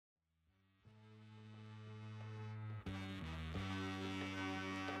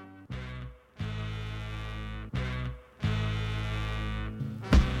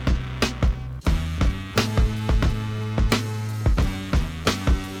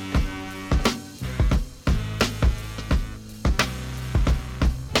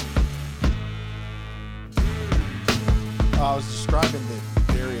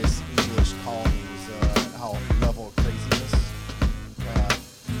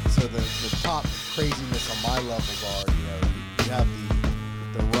So the top craziness on my levels are, you have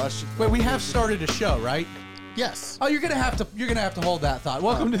the rush. Wait, we have started a show, right? Yes. Oh, you're gonna have to hold that thought.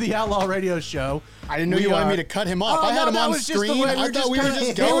 Welcome to the Outlaw Radio Show. I didn't know you wanted me to cut him off. Oh, I had no, him that on was just the screen. way I thought we were just we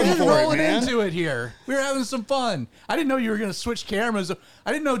were going for it, rolling man. into it here. We were having some fun. I didn't know you were gonna switch cameras.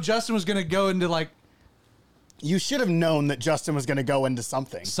 I didn't know Justin was gonna go into like You should have known that Justin was going to go into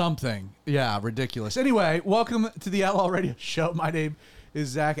something. something. Yeah, ridiculous. Anyway, welcome to the Outlaw Radio Show. My name is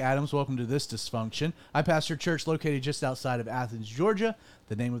Zach Adams. Welcome to this dysfunction. I pastor a church located just outside of Athens, Georgia.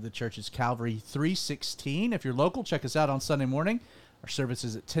 The name of the church is Calvary 316. If you're local, check us out on Sunday morning. Our service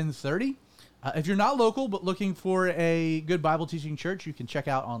is at 10:30. If you're not local but looking for a good Bible teaching church, you can check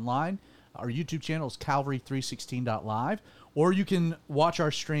out online. Our YouTube channel is calvary316.live, or you can watch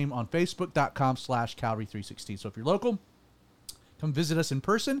our stream on facebook.com/calvary316. So if you're local, come visit us in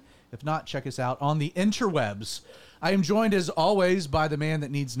person. If not, check us out on the interwebs. I am joined, as always, by the man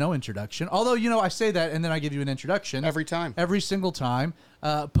that needs no introduction. Although, I say that, and then I give you an introduction. Every time. Every single time.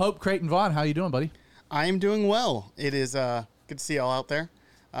 Pope Creighton Vaughn, how you doing, buddy? I am doing well. It is good to see y'all out there.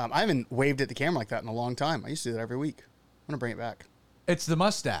 I haven't waved at the camera like that in a long time. I used to do that every week. I'm going to bring it back. It's the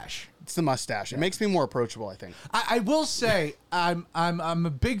mustache. It's the mustache. It makes me more approachable, I think. I will say, I'm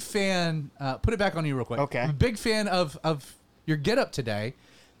a big fan. Put it back on you real quick. Okay. I'm a big fan of your getup today,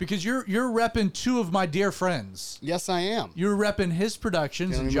 because you're repping two of my dear friends. Yes, I am. You're repping his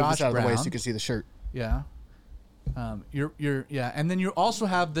productions and Josh Brown. Out of the way Brown. so you can see the shirt. Yeah. And then you also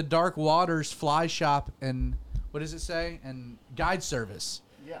have the Dark Waters Fly Shop and what does it say? And guide service.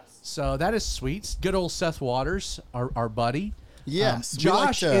 Yes. So that is sweet. Good old Seth Waters, our buddy. Yes.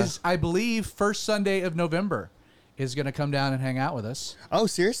 Josh is, I believe, first Sunday of November is going to come down and hang out with us. Oh,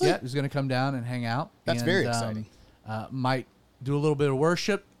 seriously? Yeah, he's going to come down and hang out. That's very exciting. Might do a little bit of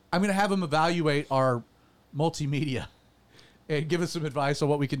worship. I'm going to have him evaluate our multimedia and give us some advice on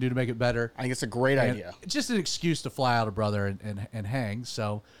what we can do to make it better. I think it's a great idea. Just an excuse to fly out a brother and hang.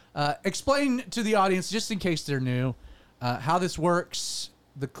 So explain to the audience, just in case they're new, how this works,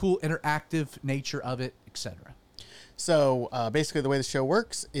 the cool interactive nature of it, etc. So basically the way the show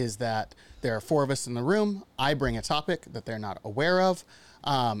works is that there are four of us in the room. I bring a topic that they're not aware of,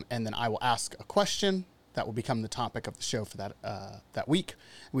 and then I will ask a question that will become the topic of the show for that week.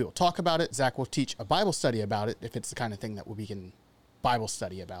 We will talk about it. Zach will teach a Bible study about it if it's the kind of thing that we can Bible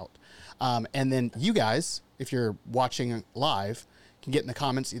study about. And then you guys, if you're watching live, can get in the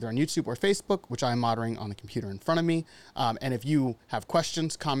comments either on YouTube or Facebook, which I'm monitoring on the computer in front of me. And if you have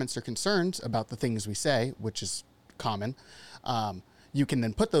questions, comments, or concerns about the things we say, which is common, you can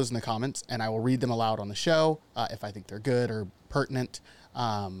then put those in the comments and I will read them aloud on the show if I think they're good or pertinent.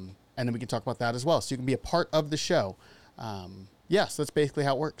 And then we can talk about that as well. So you can be a part of the show. So that's basically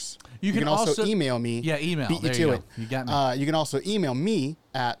how it works. You can also email me. Yeah, email. Beat you there to you it. go. You got me. You can also email me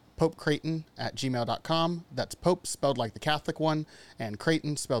at popecreighton@gmail.com. That's Pope spelled like the Catholic one, and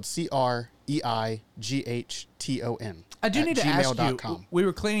Creighton spelled Creighton. I do need to ask you, we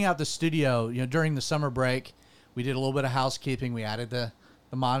were cleaning out the studio, during the summer break. We did a little bit of housekeeping. We added the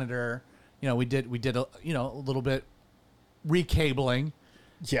monitor. We did a little bit recabling.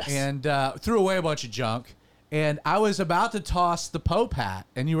 Yes. And threw away a bunch of junk. And I was about to toss the Pope hat,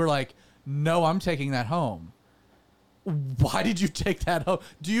 and you were like, "No, I'm taking that home." Why did you take that home?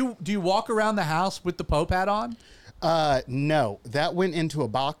 Do you walk around the house with the Pope hat on? No, that went into a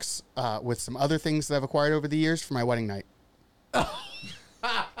box with some other things that I've acquired over the years for my wedding night.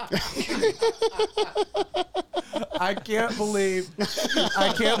 I can't believe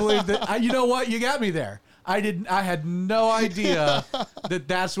that. You know what? You got me there. I had no idea that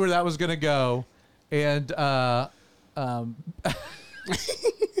that's where that was going to go. And,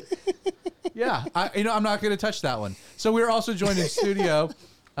 yeah, I'm not going to touch that one. So we're also joined in studio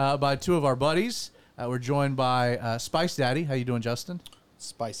by two of our buddies. We're joined by Spice Daddy. How you doing, Justin?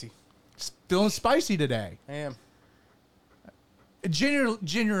 Spicy. Feeling spicy today. I am.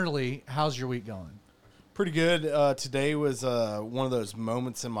 Generally, how's your week going? Pretty good. Today was one of those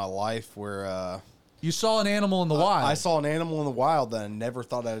moments in my life where you saw an animal in the wild. I saw an animal in the wild that I never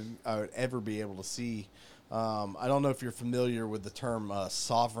thought I would ever be able to see. I don't know if you're familiar with the term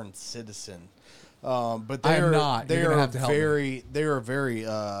sovereign citizen, but they are not. They are very. They are very.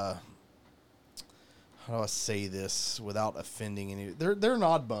 How do I say this without offending any? They're an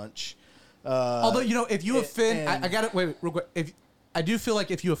odd bunch. Although if you offend, I got it. Wait, real quick. I do feel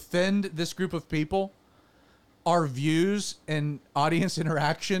like if you offend this group of people, our views and audience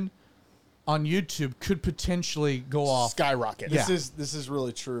interaction on YouTube could potentially go off. Skyrocket. This is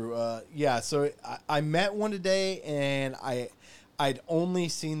really true. So I met one today, and I'd only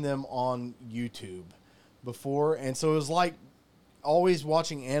seen them on YouTube before, and so it was like always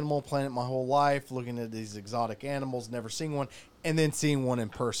watching Animal Planet my whole life, looking at these exotic animals, never seeing one, and then seeing one in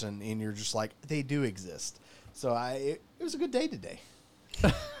person, and you're just like, they do exist. So it was a good day today.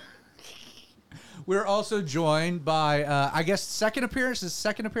 We're also joined by, I guess, second appearance.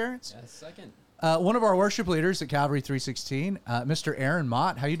 Yeah, second. One of our worship leaders at Calvary 316, Mr. Aaron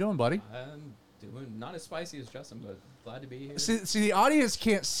Mott. How you doing, buddy? I'm doing not as spicy as Justin, but glad to be here. See, the audience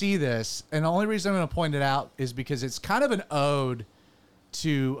can't see this, and the only reason I'm going to point it out is because it's kind of an ode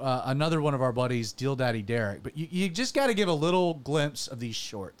to another one of our buddies, Deal Daddy Derek. But you just got to give a little glimpse of these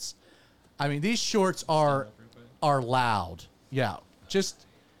shorts. I mean, these shorts are loud. Yeah,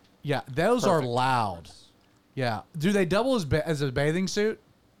 those Perfect. Are loud. Yeah. Do they double as a bathing suit?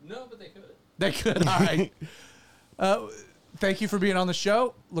 No, but they could. They could. All right. Thank you for being on the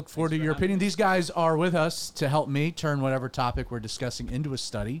show. Look forward to your opinion. These guys are with us to help me turn whatever topic we're discussing into a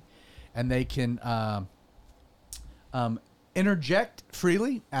study, and they can interject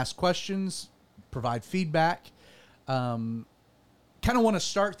freely, ask questions, provide feedback. Kind of want to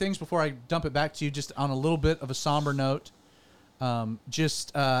start things before I dump it back to you, just on a little bit of a somber note.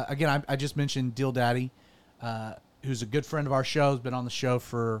 Again, I just mentioned Deal Daddy, who's a good friend of our show, has been on the show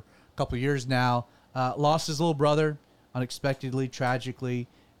for a couple of years now. Lost his little brother unexpectedly, tragically,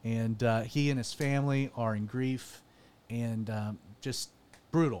 and he and his family are in grief and just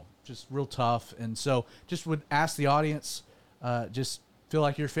brutal, just real tough. And so just would ask the audience, just feel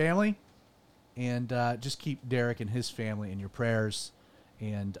like your family, and just keep Derek and his family in your prayers,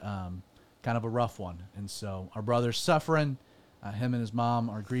 and kind of a rough one. And so our brother's suffering. Him and his mom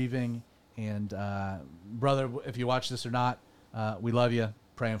are grieving. And brother, if you watch this or not, we love you,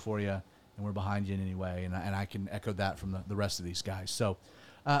 praying for you, and we're behind you in any way. And I can echo that from the rest of these guys. So,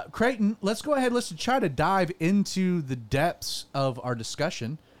 Creighton, let's go ahead. Let's try to dive into the depths of our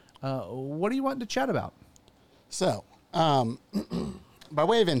discussion. What are you wanting to chat about? So, by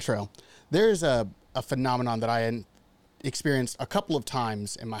way of intro, there's a phenomenon that I experienced a couple of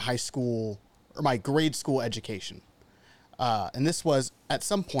times in my high school or my grade school education. And this was at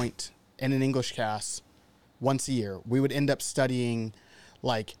some point in an English class once a year. We would end up studying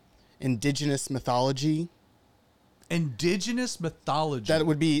like indigenous mythology. Indigenous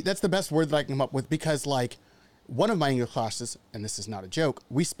mythology. That's the best word that I can come up with, because like one of my English classes, and this is not a joke,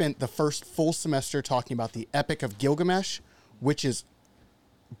 we spent the first full semester talking about the Epic of Gilgamesh, which is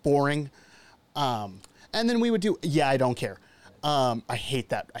boring. And then we would do, I don't care. I hate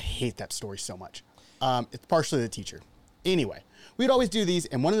that story so much. It's partially the teacher. Anyway, we'd always do these,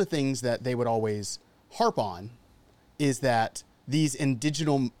 and one of the things that they would always harp on is that these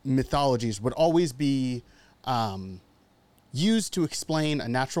indigenous mythologies would always be used to explain a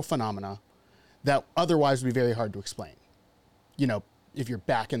natural phenomena that otherwise would be very hard to explain. You know, if you're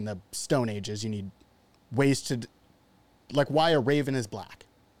back in the Stone Ages, you need ways to, like why a raven is black.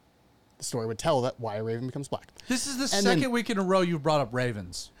 The story would tell that why a raven becomes black. This is the second week in a row you've brought up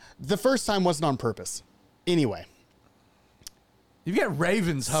ravens. The first time wasn't on purpose. Anyway. You've got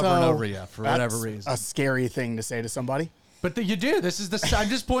ravens hovering over you for whatever reason. A scary thing to say to somebody. But you do. This is I'm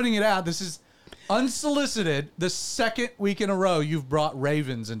just pointing it out. This is unsolicited. The second week in a row you've brought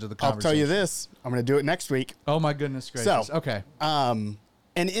ravens into the conversation. I'll tell you this. I'm going to do it next week. Oh, my goodness gracious. So, okay. And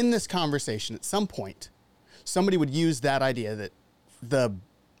in this conversation, at some point, somebody would use that idea that the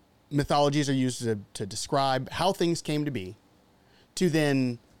mythologies are used to describe how things came to be, to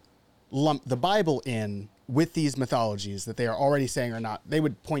then lump the Bible in with these mythologies that they are already saying are not. They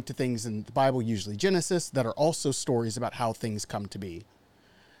would point to things in the Bible, usually Genesis, that are also stories about how things come to be.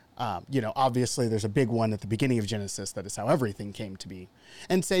 Obviously there's a big one at the beginning of Genesis that is how everything came to be,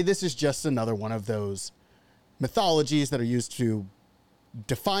 and say this is just another one of those mythologies that are used to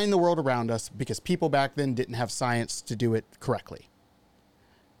define the world around us because people back then didn't have science to do it correctly.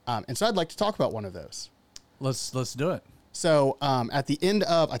 And so I'd like to talk about one of those. Let's do it. So at the end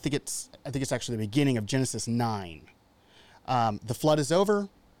of, I think it's actually the beginning of Genesis 9. The flood is over.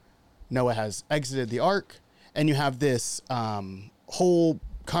 Noah has exited the ark, and you have this whole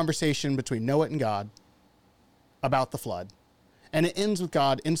conversation between Noah and God about the flood. And it ends with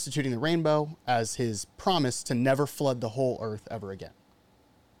God instituting the rainbow as his promise to never flood the whole earth ever again.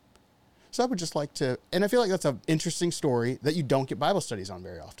 So I would just like to, and I feel like that's an interesting story that you don't get Bible studies on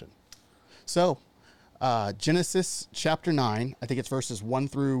very often. So Genesis chapter 9, I think it's verses 1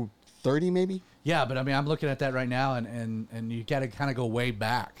 through 30 maybe. Yeah, but I mean, I'm looking at that right now, and you got to kind of go way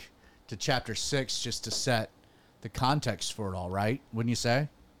back to chapter 6 just to set the context for it all, right? Wouldn't you say?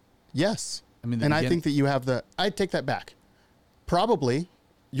 Yes. I think that you have I take that back. Probably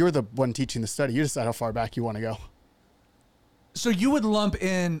you're the one teaching the study. You decide how far back you want to go. So you would lump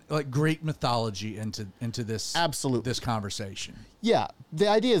in like Greek mythology into this Absolutely. this conversation. Yeah, the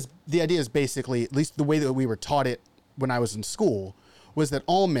idea is basically, at least the way that we were taught it when I was in school, was that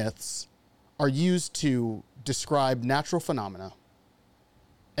all myths are used to describe natural phenomena,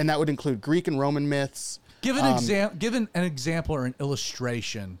 and that would include Greek and Roman myths. Give an example or an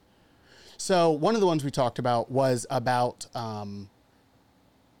illustration. So one of the ones we talked about was about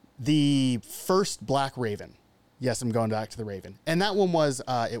the first black raven. Yes, I'm going back to the raven, and that one was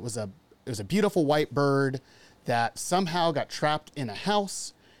it was a beautiful white bird that somehow got trapped in a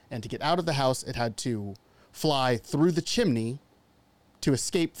house, and to get out of the house, it had to fly through the chimney to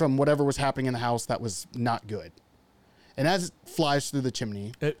escape from whatever was happening in the house that was not good. And as it flies through the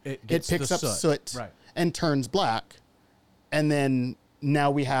chimney, it picks up soot right, and turns black, and then now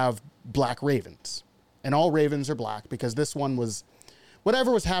we have black ravens, and all ravens are black because this one was.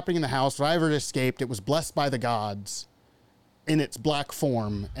 Whatever was happening in the house, whatever escaped, it was blessed by the gods in its black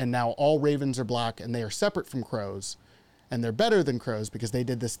form, and now all ravens are black, and they are separate from crows, and they're better than crows because they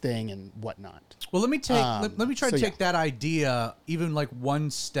did this thing and whatnot. Well, let me try to take that idea even like one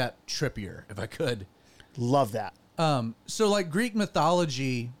step trippier, if I could. Love that. So like Greek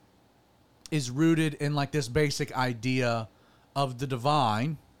mythology is rooted in like this basic idea of the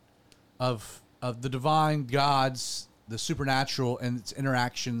divine, of the divine gods, the supernatural, and its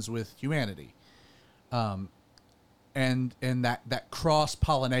interactions with humanity, and that cross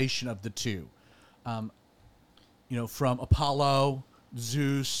pollination of the two, from Apollo,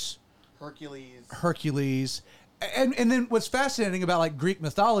 Zeus, Hercules, and then what's fascinating about like Greek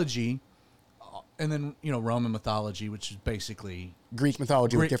mythology, and then Roman mythology, which is basically Greek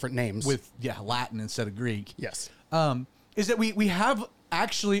mythology with different names, with Latin instead of Greek. Yes, is that we have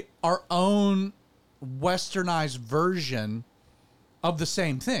actually our own westernized version of the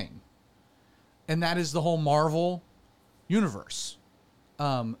same thing, and that is the whole Marvel universe.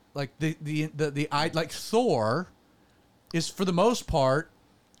 Like like Thor is for the most part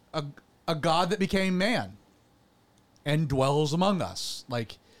a god that became man and dwells among us.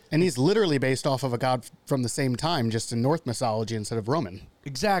 And he's literally based off of a god from the same time, just in Norse mythology instead of Roman.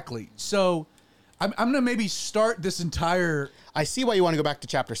 Exactly. So I'm going to maybe start this entire... I see why you want to go back to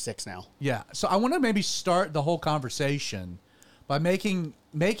chapter 6 now. Yeah. So I want to maybe start the whole conversation by making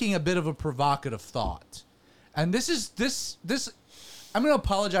a bit of a provocative thought. And this I'm going to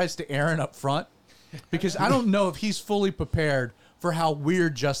apologize to Aaron up front because I don't know if he's fully prepared for how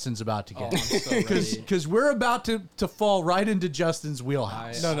weird Justin's about to get. Because we're about to fall right into Justin's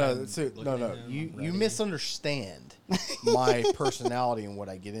wheelhouse. No. You misunderstand my personality and what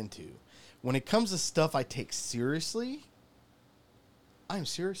I get into. When it comes to stuff I take seriously, I'm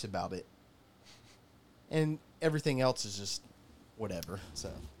serious about it. And everything else is just whatever. So,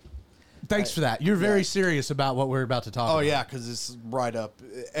 thanks for that. You're very serious about what we're about to talk about. Oh, yeah, because it's right up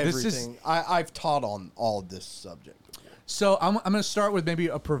everything. I've taught on all of this subject before. So I'm going to start with maybe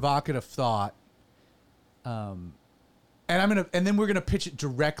a provocative thought. And then we're going to pitch it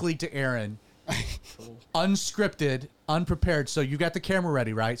directly to Aaron. Unscripted, unprepared. So you got the camera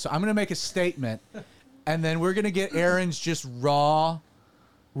ready, right? So I'm going to make a statement, and then we're going to get Aaron's just raw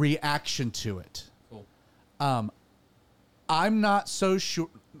reaction to it. Cool. I'm not so sure.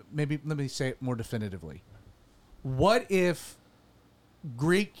 Maybe let me say it more definitively. What if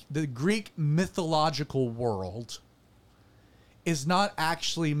the Greek mythological world is not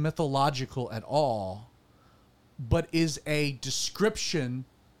actually mythological at all, but is a description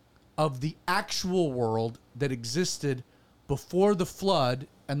of the actual world that existed before the flood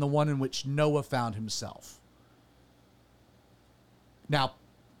and the one in which Noah found himself? Now,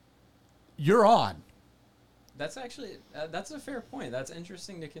 you're on. That's actually that's a fair point. That's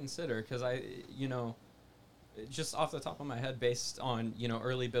interesting to consider because just off the top of my head, based on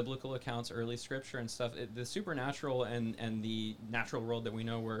early biblical accounts, early scripture and stuff, the supernatural and the natural world that we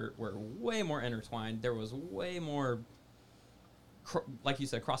know were way more intertwined. There was way more, like you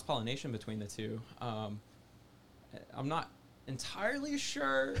said, cross-pollination between the two. I'm not entirely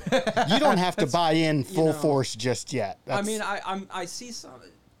sure. You don't have to buy in full force just yet. I see some.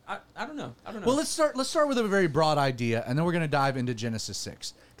 I don't know. Well, let's start with a very broad idea, and then we're going to dive into Genesis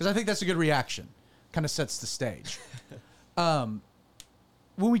 6 because I think that's a good reaction. Kind of sets the stage. When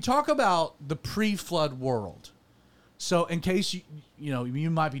we talk about the pre-flood world, so in case you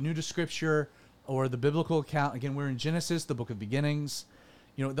might be new to Scripture or the biblical account, again, we're in Genesis, the book of beginnings.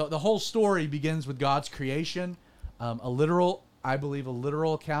 The whole story begins with God's creation, a literal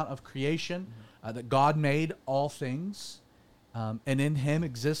account of creation, that God made all things, and in Him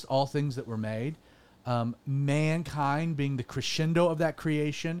exist all things that were made. Mankind being the crescendo of that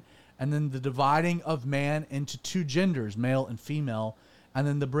creation, and then the dividing of man into two genders, male and female, and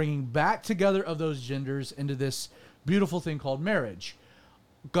then the bringing back together of those genders into this beautiful thing called marriage.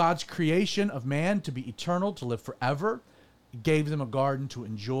 God's creation of man to be eternal, to live forever, gave them a garden to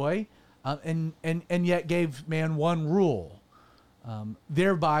enjoy, and yet gave man one rule.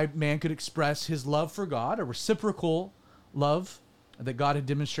 Thereby, man could express his love for God, a reciprocal love that God had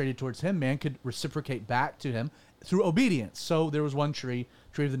demonstrated towards him. Man could reciprocate back to him through obedience. So there was one tree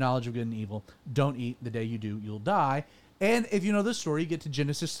of the knowledge of good and evil. Don't eat. The day you do, you'll die. And if you know this story, you get to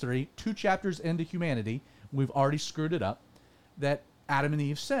Genesis 3, 2 chapters into humanity. We've already screwed it up, that Adam and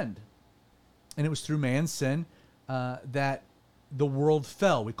Eve sinned. And it was through man's sin that the world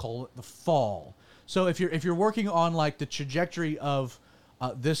fell. We call it the fall. So if you're working on like the trajectory of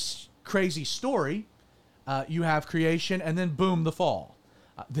this crazy story, you have creation and then boom, the fall.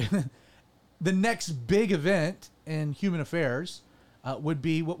 The next big event in human affairs would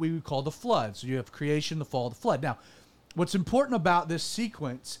be what we would call the flood. So you have creation, the fall, the flood. Now, what's important about this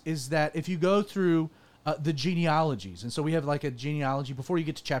sequence is that if you go through the genealogies, and so we have like a genealogy before you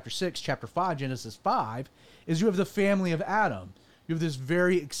get to chapter 6, chapter 5, Genesis 5, is you have the family of Adam. You have this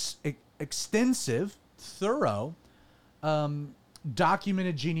very extensive, thorough,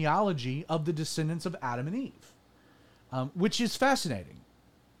 documented genealogy of the descendants of Adam and Eve, which is fascinating.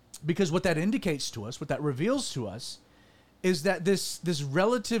 Because what that indicates to us, what that reveals to us, is that this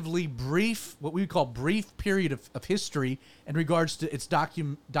relatively brief, what we would call brief period of history in regards to its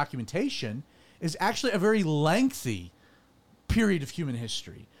documentation is actually a very lengthy period of human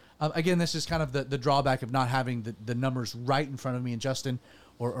history. Again, this is kind of the drawback of not having the numbers right in front of me. And Justin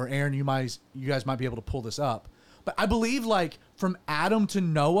or Aaron, you guys might be able to pull this up. But I believe like from Adam to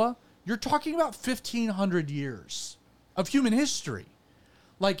Noah, you're talking about 1,500 years of human history.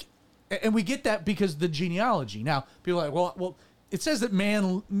 Like, and we get that because the genealogy. Now, people are like, well, it says that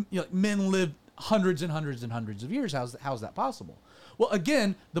men lived hundreds and hundreds and hundreds of years. How's that possible? Well,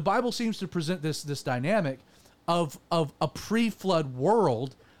 again, the Bible seems to present this dynamic of a pre-flood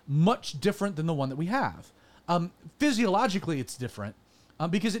world much different than the one that we have. Physiologically, it's different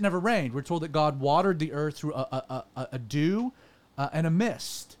because it never rained. We're told that God watered the earth through a dew and a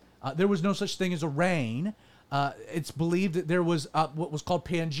mist. There was no such thing as a rain. It's believed that there was what was called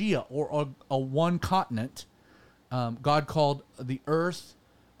Pangea, or a one continent. God called the earth,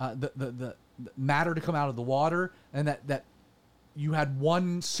 the matter to come out of the water, and that you had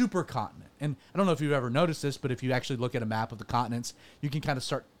one supercontinent. And I don't know if you've ever noticed this, but if you actually look at a map of the continents, you can kind of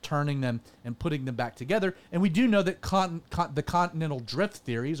start turning them and putting them back together. And we do know that the continental drift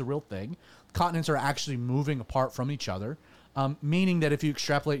theory is a real thing. Continents are actually moving apart from each other, meaning that if you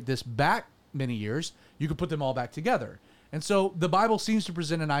extrapolate this back many years, you could put them all back together. And so the Bible seems to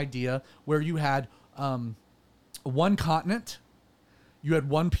present an idea where you had one continent, you had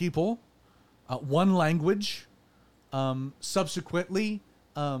one people, one language. Subsequently,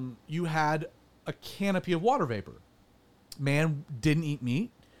 you had a canopy of water vapor. Man didn't eat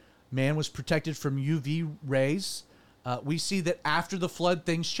meat. Man was protected from UV rays. We see that after the flood,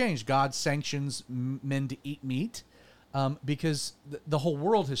 things changed. God sanctions men to eat meat because the whole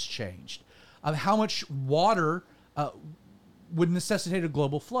world has changed. How much water would necessitate a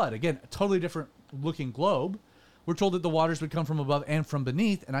global flood? Again, a totally different looking globe. We're told that the waters would come from above and from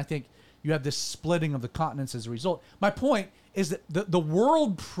beneath, and I think you have this splitting of the continents as a result. My point is that the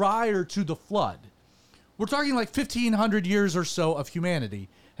world prior to the flood, we're talking like 1,500 years or so of humanity.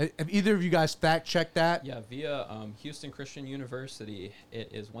 Have either of you guys fact-checked that? Yeah, via Houston Christian University, it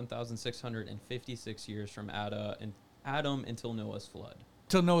is 1,656 years from Adam until Noah's flood.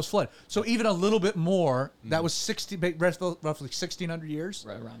 Till Noah's flood. So even a little bit more, that was roughly 1,600 years?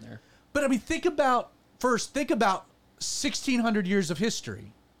 Right around there. But I mean, think about 1,600 years of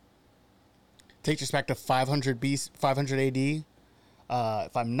history. Takes us back to 500 AD. If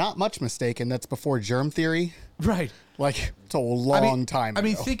I'm not much mistaken, that's before germ theory. Right. Like, it's a long time ago. I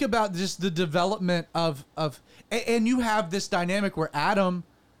mean, think about just the development of and you have this dynamic where Adam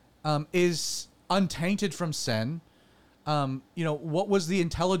is untainted from sin. What was the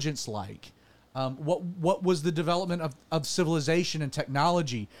intelligence like? What was the development of civilization and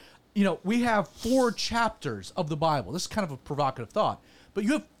technology? We have 4 chapters of the Bible. This is kind of a provocative thought. But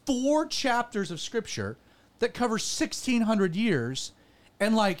you have 4 chapters of Scripture that cover 1,600 years.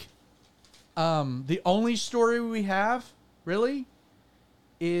 And, the only story we have, really,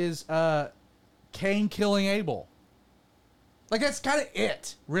 is Cain killing Abel. Like, that's kind of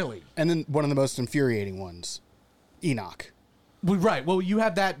it, really. And then one of the most infuriating ones, Enoch. Well, right. Well, you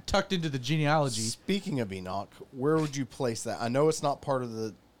have that tucked into the genealogy. Speaking of Enoch, where would you place that? I know it's not part of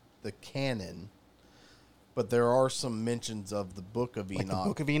the canon, but there are some mentions of the Book of Like Enoch. the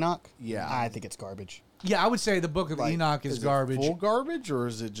Book of Enoch? Yeah. I think it's garbage. Yeah, I would say the Book of Like, Enoch is it garbage. full garbage, or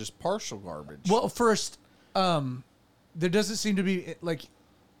is it just partial garbage? Well, first, there doesn't seem to be like.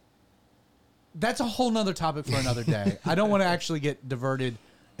 That's a whole nother topic for another day. I don't want to actually get diverted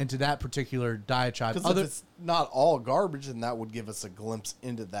into that particular diatribe. Because if it's not all garbage, then that would give us a glimpse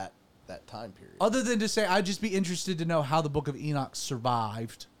into that time period. Other than to say, I'd just be interested to know how the Book of Enoch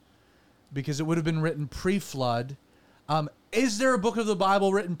survived, because it would have been written pre-flood. Is there a book of the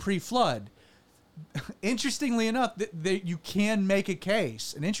Bible written pre-flood? Interestingly enough, you can make a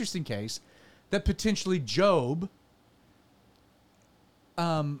case, an interesting case, that potentially Job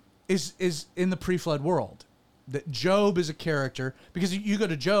is in the pre-flood world. That Job is a character, because you go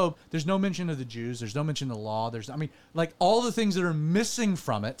to Job, there's no mention of the Jews, there's no mention of the law, like all the things that are missing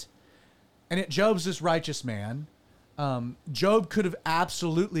from it, and yet Job's this righteous man. Job could have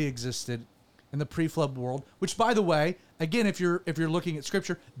absolutely existed in the pre-flood world, which, by the way, again, if you're looking at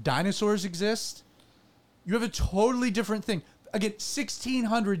scripture, dinosaurs exist. You have a totally different thing. Again,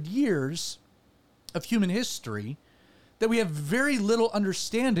 1,600 years of human history that we have very little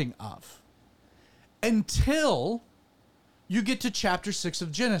understanding of until you get to chapter 6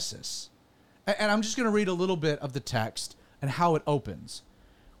 of Genesis. And I'm just going to read a little bit of the text and how it opens.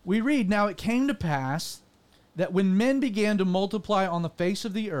 We read, "Now it came to pass that when men began to multiply on the face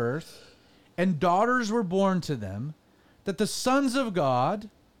of the earth, and daughters were born to them, that the sons of God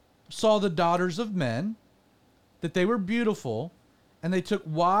saw the daughters of men, that they were beautiful, and they took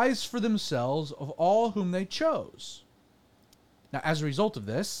wives for themselves of all whom they chose. Now, as a result of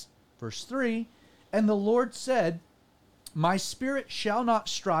this," verse 3, "and the Lord said, My spirit shall not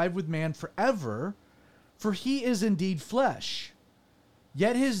strive with man forever, for he is indeed flesh.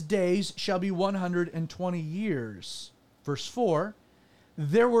 Yet his days shall be 120 years. Verse 4,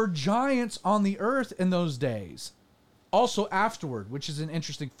 "There were giants on the earth in those days." Also afterward, which is an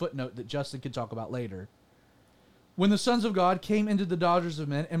interesting footnote that Justin can talk about later. "When the sons of God came into the daughters of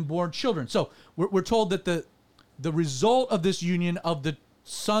men and bore children." So we're told that the result of this union of the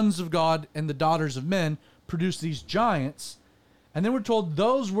sons of God and the daughters of men produced these giants. And then we're told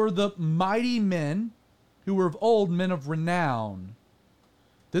those were the mighty men who were of old, men of renown.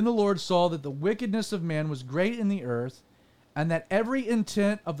 "Then the Lord saw that the wickedness of man was great in the earth, and that every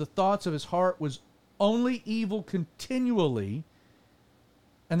intent of the thoughts of his heart was only evil continually."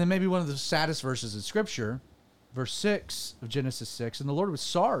 And then maybe one of the saddest verses in Scripture, verse 6 of Genesis 6, "And the Lord was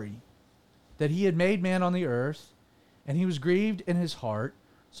sorry that he had made man on the earth, and he was grieved in his heart.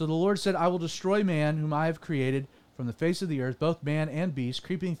 So the Lord said, I will destroy man whom I have created from the face of the earth, both man and beast,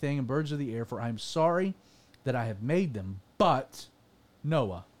 creeping thing, and birds of the air, for I am sorry that I have made them. But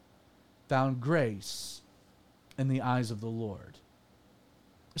Noah found grace in the eyes of the Lord."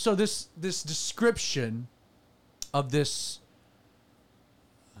 So this description of this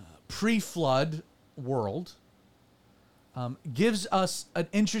pre-flood world gives us an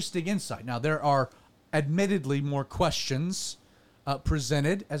interesting insight. Now, there are admittedly more questions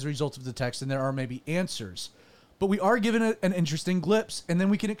presented as a result of the text than there are maybe answers. But we are given an interesting glimpse, and then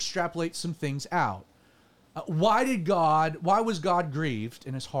we can extrapolate some things out. Why was God grieved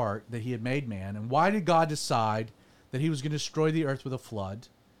in his heart that he had made man? And why did God decide that he was going to destroy the earth with a flood?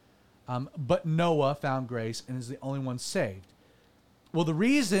 But Noah found grace and is the only one saved. Well, the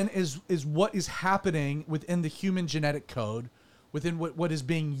reason is what is happening within the human genetic code, within what is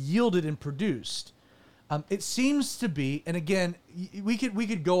being yielded and produced. It seems to be, and again, we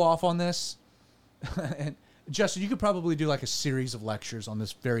could go off on this, and Justin, you could probably do like a series of lectures on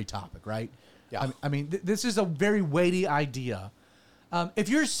this very topic, right? Yeah. I mean, this is a very weighty idea. If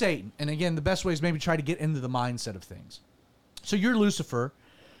you're Satan, and again, the best way is maybe try to get into the mindset of things. So you're Lucifer.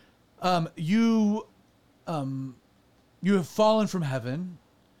 You have fallen from heaven.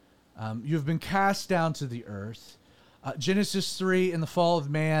 You have been cast down to the earth. Genesis 3, in the fall of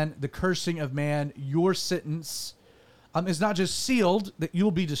man, the cursing of man, your sentence is not just sealed that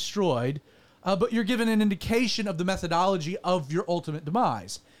you'll be destroyed, but you're given an indication of the methodology of your ultimate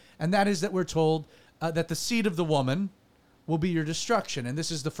demise. And that is that we're told that the seed of the woman will be your destruction. And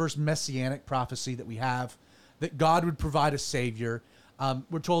this is the first messianic prophecy that we have, that God would provide a savior.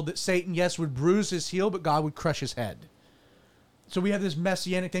 We're told that Satan, yes, would bruise his heel, but God would crush his head. So we have this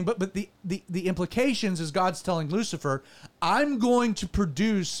messianic thing, but the implications is God's telling Lucifer, I'm going to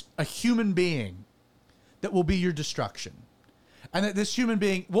produce a human being that will be your destruction. And that this human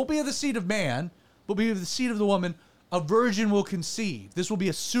being won't be of the seed of man, but be of the seed of the woman. A virgin will conceive. This will be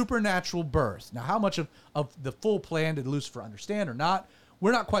a supernatural birth. Now, how much of the full plan did Lucifer understand or not?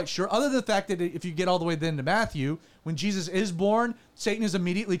 We're not quite sure, other than the fact that if you get all the way then to Matthew, when Jesus is born, Satan is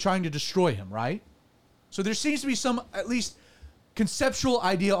immediately trying to destroy him, right? So there seems to be some, at least, conceptual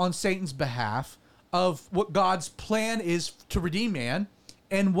idea on Satan's behalf of what God's plan is to redeem man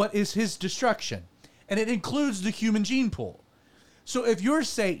and what is his destruction. And it includes the human gene pool. So if you're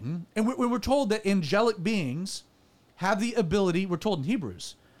Satan, and we're told that angelic beings have the ability, we're told in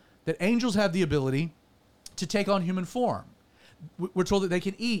Hebrews, that angels have the ability to take on human form. We're told that they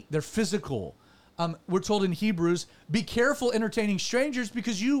can eat, they're physical. We're told in Hebrews, be careful entertaining strangers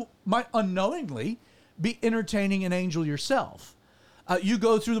because you might unknowingly be entertaining an angel yourself. You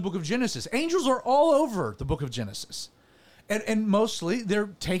go through the book of Genesis. Angels are all over the book of Genesis. And mostly they're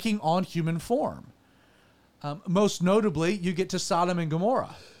taking on human form. Most notably, you get to Sodom and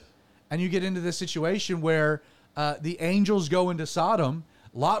Gomorrah. And you get into this situation where the angels go into Sodom,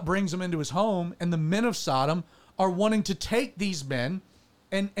 Lot brings them into his home, and the men of Sodom are wanting to take these men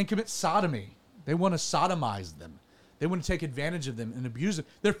and commit sodomy. They want to sodomize them. They want to take advantage of them and abuse them.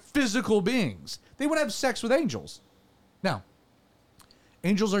 They're physical beings. They want to have sex with angels. Now,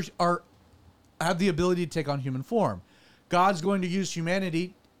 angels have the ability to take on human form. God's going to use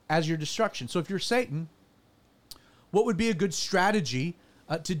humanity as your destruction. So if you're Satan, what would be a good strategy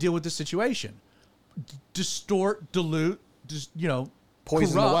to deal with the situation? Distort, dilute,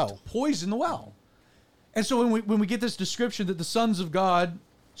 poison corrupt, the well. Poison the well. And so when we get this description that the sons of God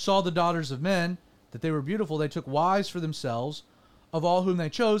saw the daughters of men, that they were beautiful, they took wives for themselves of all whom they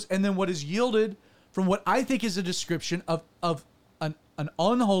chose. And then what is yielded from what I think is a description of an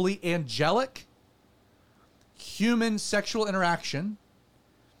unholy, angelic, human sexual interaction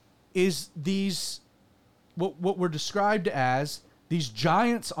is these, what were described as these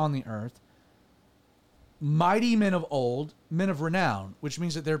giants on the earth, mighty men of old, men of renown, which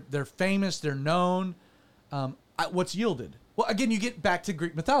means that they're famous, they're known. What's yielded? Well, again, you get back to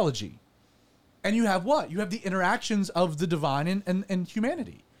Greek mythology. And you have what? You have the interactions of the divine and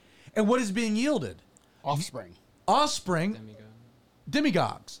humanity. And what is being yielded? Offspring.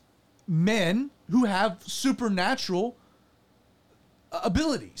 Demigods. Men who have supernatural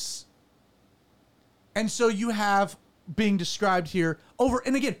abilities. And so you have being described here over,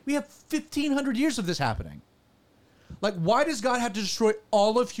 and again, we have 1,500 years of this happening. Like, why does God have to destroy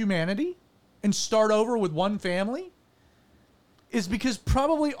all of humanity and start over with one family? Is because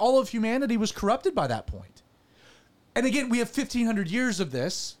probably all of humanity was corrupted by that point. And again, we have 1,500 years of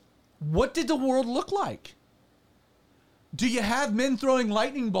this. What did the world look like? Do you have men throwing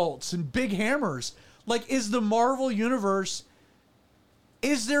lightning bolts and big hammers? Like, is the Marvel universe,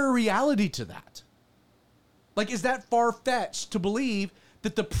 is there a reality to that? Like, is that far-fetched to believe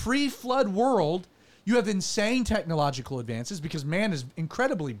that the pre-flood world, you have insane technological advances because man is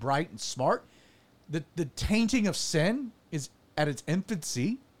incredibly bright and smart. The tainting of sin is at its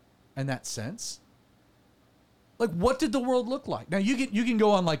infancy in that sense. Like, what did the world look like? Now, you can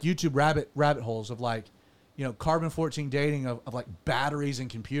go on, like, YouTube rabbit holes of, like, carbon-14 dating of like batteries and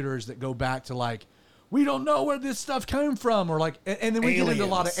computers that go back to, like, we don't know where this stuff came from, or like, and then we get into a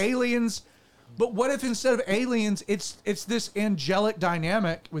lot of aliens. But what if instead of aliens, it's this angelic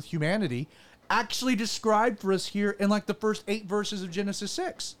dynamic with humanity actually described for us here in like the first 8 verses of Genesis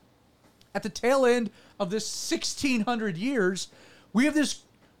 6? At the tail end of this 1,600 years, we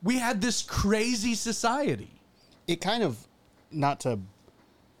had this crazy society. It kind of, not to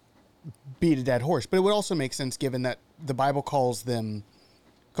beat a dead horse, but it would also make sense given that the Bible calls the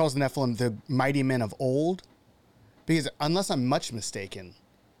Nephilim the mighty men of old, because unless I'm much mistaken,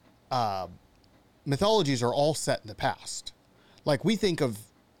 mythologies are all set in the past. Like, we think of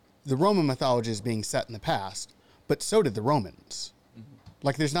the Roman mythology as being set in the past, but so did the Romans. Mm-hmm.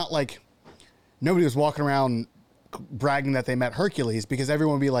 Like, there's not like nobody was walking around bragging that they met Hercules, because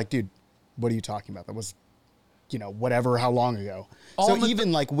everyone would be like, dude, what are you talking about? That was, whatever, how long ago. So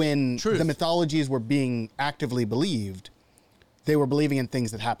even like when the mythologies were being actively believed, they were believing in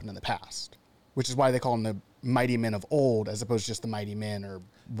things that happened in the past, which is why they call them the mighty men of old as opposed to just the mighty men or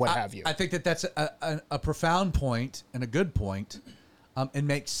what have you. I think that's a profound point and a good point, and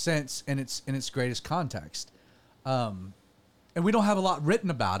makes sense in its greatest context. And we don't have a lot written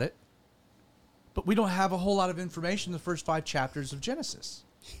about it, but we don't have a whole lot of information in the first 5 chapters of Genesis.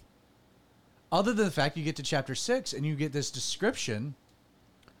 Other than the fact you get to chapter 6 and you get this description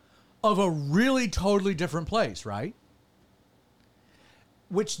of a really totally different place, right?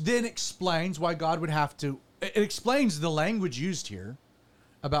 Which then explains why God would have to... It explains the language used here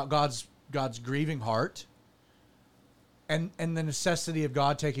about God's grieving heart and the necessity of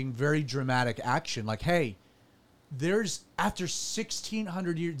God taking very dramatic action. Like, hey, after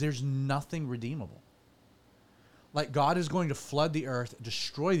 1,600 years, there's nothing redeemable. Like, God is going to flood the earth,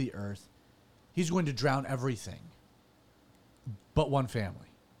 destroy the earth. He's going to drown everything but one family.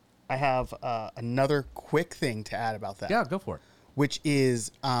 I have another quick thing to add about that. Yeah, go for it. Which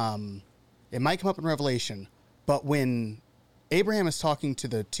is, it might come up in Revelation, but when Abraham is talking to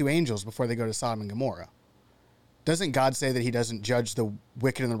the two angels before they go to Sodom and Gomorrah, doesn't God say that he doesn't judge the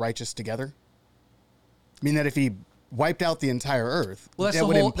wicked and the righteous together? I mean, that if he wiped out the entire earth, well, that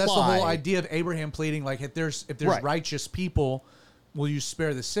would imply... That's the whole idea of Abraham pleading, like, if there's right. righteous people, will you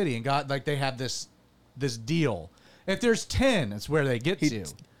spare the city? And God, like, they have this deal. If there's 10, that's where they get to.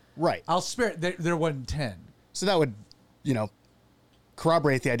 Right. I'll spare... There wasn't 10. So that would,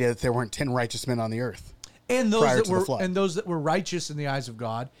 corroborate the idea that there weren't 10 righteous men on the earth. And those that were righteous in the eyes of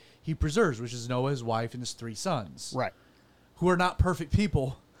God, he preserves, which is Noah, his wife, and his 3 sons. Right. Who are not perfect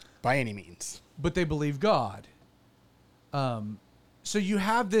people. By any means. But they believe God. So you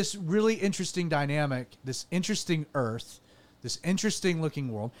have this really interesting dynamic, this interesting earth, this interesting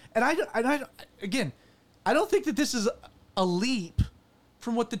looking world. And I don't think that this is a leap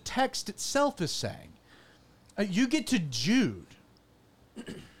from what the text itself is saying. You get to Jude.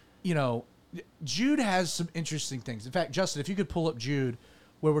 Jude has some interesting things. In fact, Justin, if you could pull up Jude,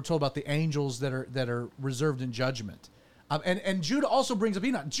 where we're told about the angels that are reserved in judgment. And Jude also brings up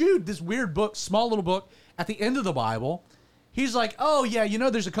Enoch. Jude, this weird book, small little book, at the end of the Bible, he's like, oh, yeah,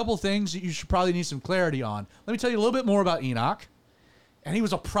 there's a couple of things that you should probably need some clarity on. Let me tell you a little bit more about Enoch. And he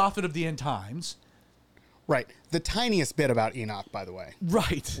was a prophet of the end times. Right. The tiniest bit about Enoch, by the way.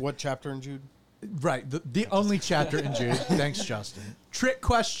 Right. What chapter in Jude? Right. The only chapter in Jude. Thanks, Justin. Trick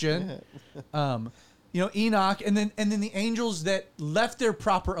question. Enoch, and then the angels that left their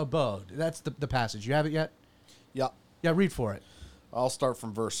proper abode. That's the passage. You have it yet? Yeah. Yeah, read for it. I'll start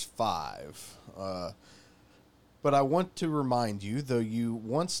from verse 5. But I want to remind you, though you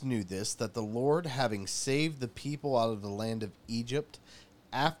once knew this, that the Lord, having saved the people out of the land of Egypt,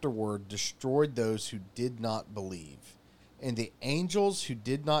 afterward destroyed those who did not believe. And the angels who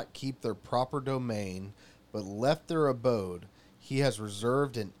did not keep their proper domain, but left their abode, he has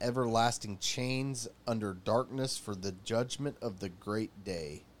reserved in everlasting chains under darkness for the judgment of the great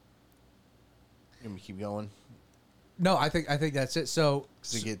day. Let me keep going. No, I think that's it. So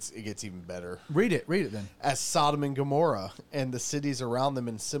it gets even better. Read it then. As Sodom and Gomorrah and the cities around them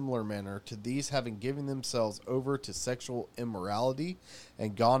in similar manner, to these having given themselves over to sexual immorality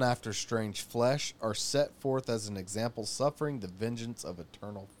and gone after strange flesh, are set forth as an example, suffering the vengeance of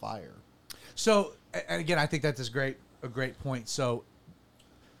eternal fire. So, and again, I think that's a great point. So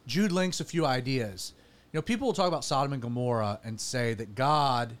Jude links a few ideas. People will talk about Sodom and Gomorrah and say that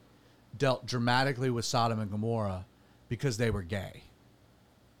God dealt dramatically with Sodom and Gomorrah because they were gay.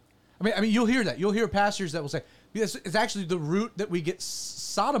 I mean, you'll hear that. You'll hear pastors that will say, it's actually the root that we get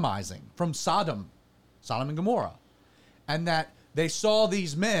sodomizing from Sodom and Gomorrah. And that they saw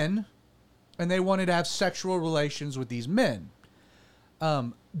these men and they wanted to have sexual relations with these men.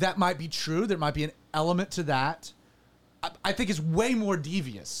 That might be true. There might be an element to that. I think it's way more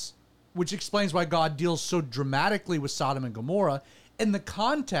devious, which explains why God deals so dramatically with Sodom and Gomorrah in the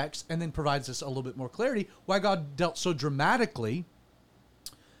context, and then provides us a little bit more clarity why God dealt so dramatically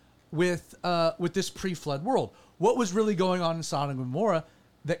with this pre-flood world. What was really going on in Sodom and Gomorrah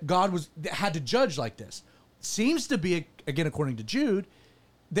that God had to judge like this? Seems to be, again, according to Jude,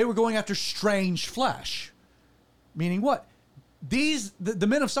 they were going after strange flesh. Meaning what? The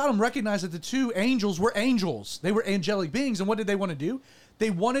men of Sodom recognized that the two angels were angels. They were angelic beings. And what did they want to do?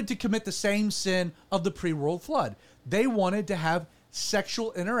 They wanted to commit the same sin of the pre-world flood. They wanted to have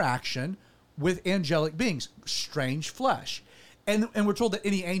sexual interaction with angelic beings, strange flesh. And we're told that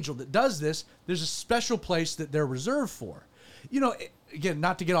any angel that does this, there's a special place that they're reserved for. Again,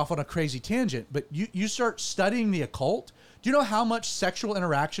 not to get off on a crazy tangent, but you start studying the occult. Do you know how much sexual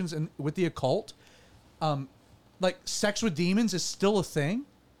interactions with the occult, like sex with demons, is still a thing?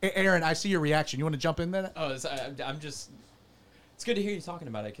 Aaron, I see your reaction. You want to jump in there? Oh, it's good to hear you talking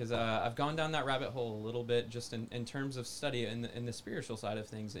about it, because I've gone down that rabbit hole a little bit just in terms of study in the spiritual side of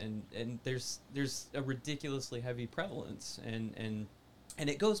things, and there's a ridiculously heavy prevalence, and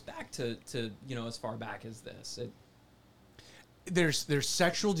it goes back to as far back as this. There's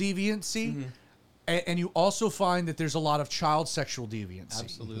sexual deviancy, mm-hmm. and you also find that there's a lot of child sexual deviancy.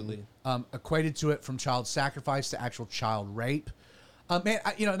 Absolutely. Equated to it from child sacrifice to actual child rape. Man,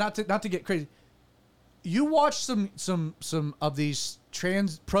 not to get crazy. You watch some of these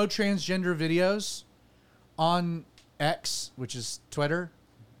pro-transgender videos on X, which is Twitter.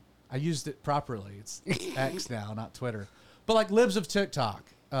 I used it properly. It's X now, not Twitter. But like Libs of TikTok,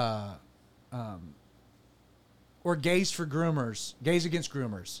 or Gays for Groomers, Gays Against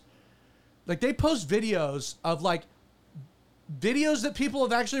Groomers. Like they post videos of videos that people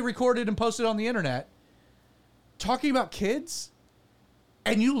have actually recorded and posted on the internet talking about kids.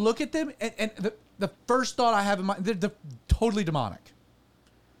 And you look at them, and the first thought I have in mind, they're totally demonic.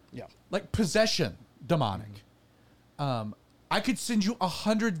 Yeah. Like possession, demonic. I could send you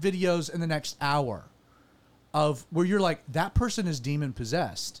 100 videos in the next hour of where you're like, that person is demon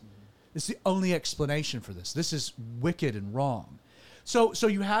possessed. It's the only explanation for this. This is wicked and wrong. So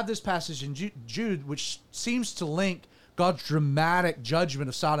you have this passage in Jude, which seems to link God's dramatic judgment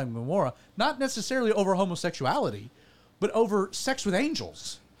of Sodom and Gomorrah, not necessarily over homosexuality, but over sex with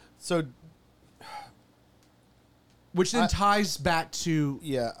angels. So, which then ties back to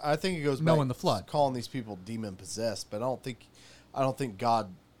I think it goes Noah back and the flood, calling these people demon possessed. But I don't think God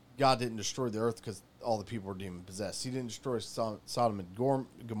didn't destroy the earth because all the people were demon possessed. He didn't destroy Sodom and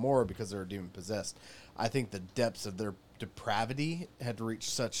Gomorrah because they were demon possessed. I think the depths of their depravity had reached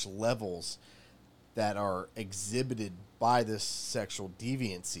such levels that are exhibited by this sexual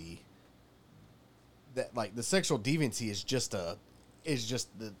deviancy. That like the sexual deviancy is just a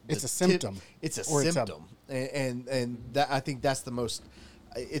symptom. It's a symptom, and that I think that's the most.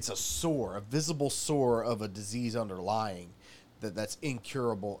 It's a sore, a visible sore of a disease underlying that's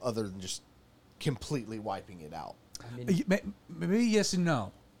incurable, other than just completely wiping it out. I mean, maybe yes and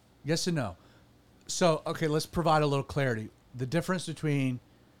no. Yes and no. So, okay, let's provide a little clarity. The difference between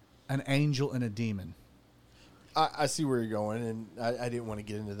an angel and a demon. I see where you're going, and I didn't want to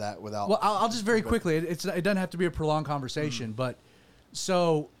get into that without... Well, I'll just very quickly. It doesn't have to be a prolonged conversation, but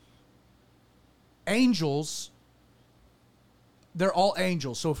so angels, they're all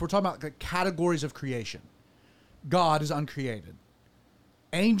angels. So if we're talking about the categories of creation, God is uncreated.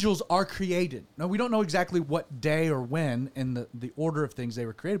 Angels are created. Now, we don't know exactly what day or when in the order of things they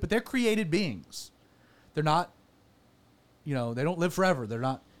were created, but they're created beings. They're not, they don't live forever. They're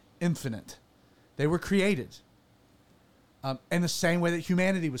not infinite. They were created in the same way that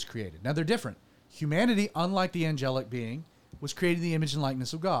humanity was created. Now, they're different. Humanity, unlike the angelic being, was created in the image and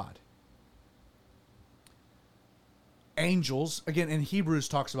likeness of God. Angels, again, in Hebrews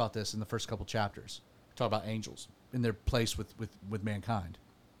talks about this in the first couple chapters. Talk about angels in their place with mankind.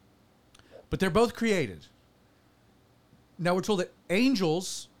 But they're both created. Now we're told that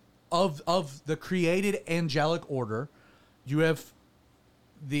angels of the created angelic order, you have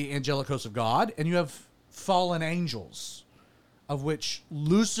the angelic host of God, and you have fallen angels, of which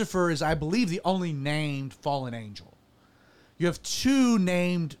Lucifer is, I believe, the only named fallen angel. You have two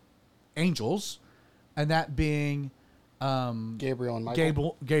named angels, and that being Gabriel and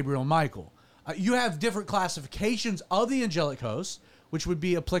Michael. Gabriel and Michael. You have different classifications of the angelic host, which would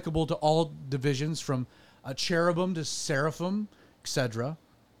be applicable to all divisions from cherubim to seraphim, etc.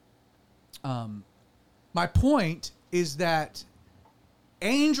 My point is that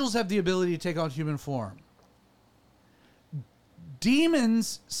angels have the ability to take on human form.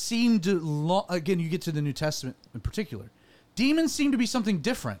 Demons seem to, again, you get to the New Testament in particular, demons seem to be something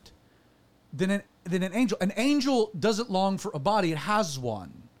different than an angel. An angel doesn't long for a body, it has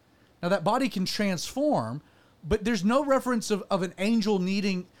one. Now, that body can transform, but there's no reference of an angel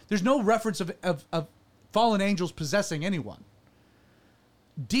needing... There's no reference of fallen angels possessing anyone.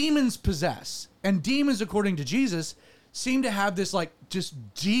 Demons possess. And demons, according to Jesus, seem to have this, just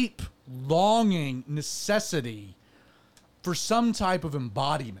deep, longing necessity for some type of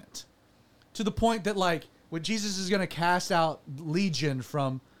embodiment. To the point that, when Jesus is going to cast out legion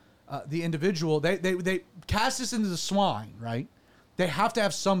from the individual, they cast this into the swine, right? They have to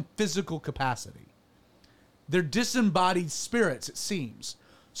have some physical capacity. They're disembodied spirits, it seems.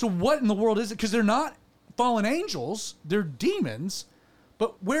 So what in the world is it? Because they're not fallen angels, they're demons.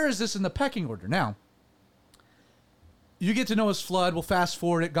 But where is this in the pecking order? Now, you get to Noah's flood. We'll fast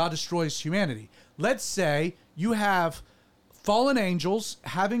forward it. God destroys humanity. Let's say you have fallen angels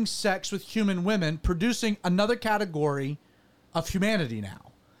having sex with human women, producing another category of humanity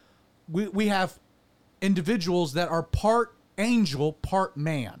now. We have individuals that are part angel, part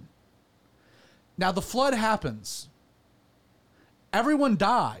man. Now the flood happens. Everyone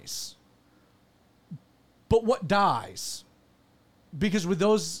dies. But what dies? Because with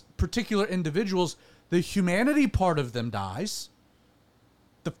those particular individuals, the humanity part of them dies.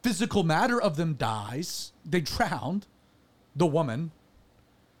 The physical matter of them dies. They drowned. The woman.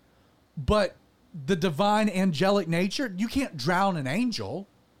 But the divine angelic nature, you can't drown an angel.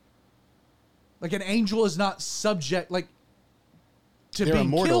 Like an angel is not subject, to They're being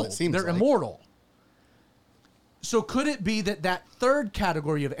immortal, killed. it seems They're like. immortal. So could it be that third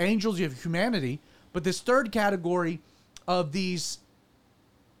category of angels, you have humanity, but this third category of the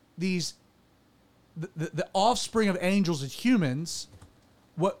offspring of angels and humans,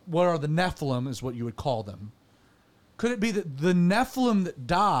 what are the Nephilim is what you would call them. Could it be that the Nephilim that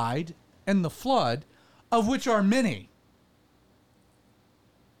died in the flood, of which are many,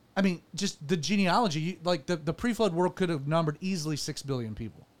 I mean, just the genealogy, like the pre-flood world could have numbered easily 6 billion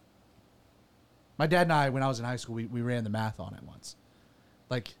people. My dad and I, when I was in high school, we ran the math on it once.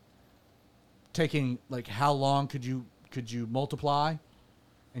 Like, taking, like, how long could you multiply,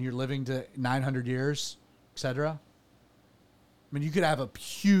 and you're living to 900 years, etc. I mean, you could have a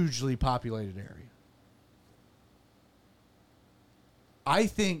hugely populated area. I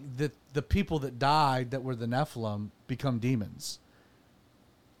think that the people that died that were the Nephilim become demons.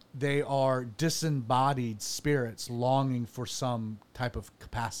 They are disembodied spirits longing for some type of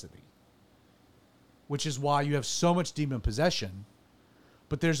capacity, which is why you have so much demon possession,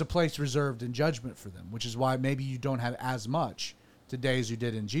 but there's a place reserved in judgment for them, which is why maybe you don't have as much today as you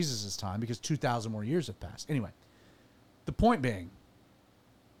did in Jesus' time, because 2,000 more years have passed. Anyway, the point being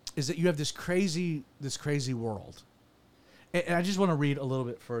is that you have this crazy world. And I just want to read a little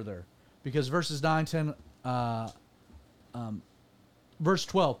bit further, because verses 9, 10, verse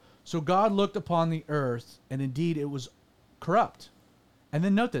 12. So God looked upon the earth, and indeed it was corrupt. And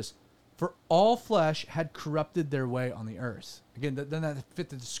then note this. For all flesh had corrupted their way on the earth. Again, doesn't that fit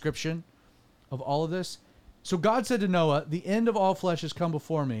the description of all of this? So God said to Noah, the end of all flesh has come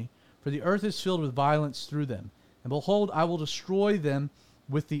before me, for the earth is filled with violence through them. And behold, I will destroy them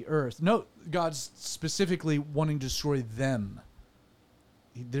with the earth. Note, God's specifically wanting to destroy them.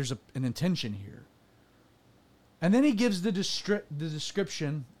 There's an intention here. And then he gives the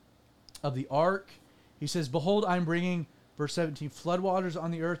description of the ark. He says, behold, I'm bringing, verse 17, floodwaters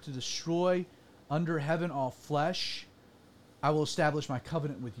on the earth to destroy under heaven all flesh. I will establish my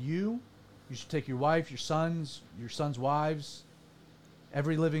covenant with you. You should take your wife, your sons' wives,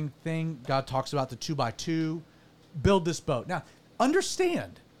 every living thing. God talks about the 2x2. Build this boat. Now,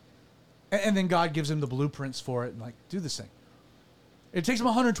 understand. And then God gives him the blueprints for it and, like, do this thing. It takes him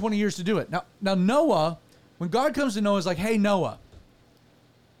 120 years to do it. Now Noah, when God comes to Noah, is like, hey, Noah.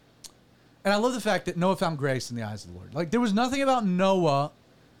 And I love the fact that Noah found grace in the eyes of the Lord. Like, there was nothing about Noah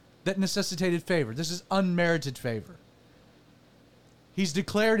that necessitated favor. This is unmerited favor. He's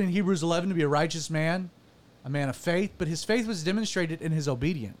declared in Hebrews 11 to be a righteous man, a man of faith, but his faith was demonstrated in his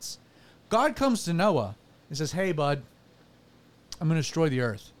obedience. God comes to Noah and says, hey, bud, I'm going to destroy the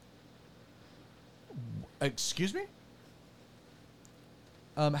earth. Excuse me?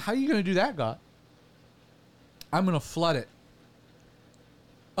 How are you going to do that, God? I'm going to flood it.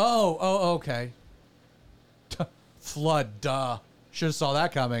 Oh, okay. Flood, duh. Should have saw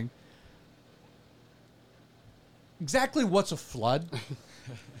that coming. Exactly what's a flood?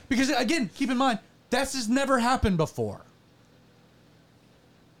 Because, again, keep in mind, this has never happened before.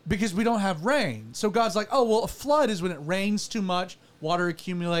 Because we don't have rain. So God's like, oh, well, a flood is when it rains too much, water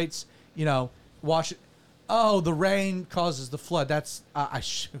accumulates, wash it. Oh, the rain causes the flood. That's I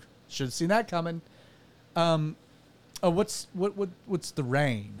should have seen that coming. What's the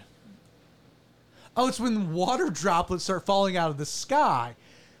rain? Oh, it's when water droplets start falling out of the sky.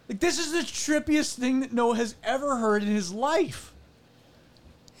 Like, this is the trippiest thing that Noah has ever heard in his life.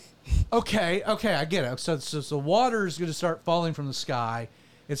 Okay, I get it. So water is going to start falling from the sky.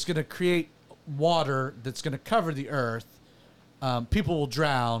 It's going to create water that's going to cover the earth. People will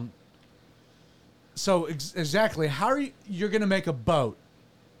drown. So exactly, how are you're going to make a boat?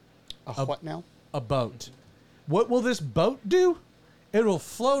 What now? A boat. What will this boat do? It will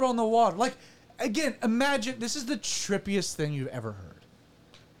float on the water. Like, again, imagine, this is the trippiest thing you've ever heard.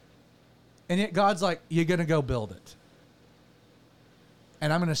 And yet God's like, you're going to go build it.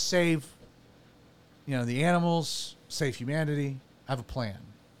 And I'm going to save, the animals, save humanity. I have a plan.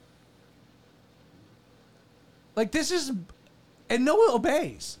 Like, this is, and Noah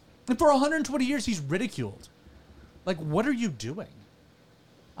obeys. And for 120 years, he's ridiculed. Like, what are you doing?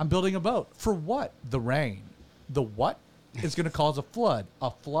 I'm building a boat. For what? The rain. The what is going to cause a flood?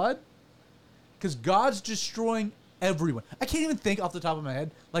 A flood? Because God's destroying everyone. I can't even think off the top of my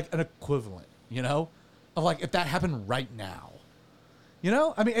head, like, an equivalent, of, like, if that happened right now.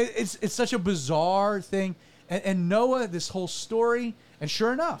 I mean, it's such a bizarre thing. And Noah, this whole story, and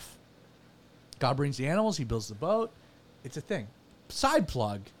sure enough, God brings the animals, he builds the boat. It's a thing. Side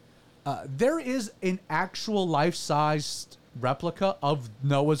plug. There is an actual life-sized replica of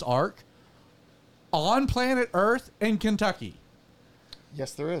Noah's Ark on planet Earth in Kentucky.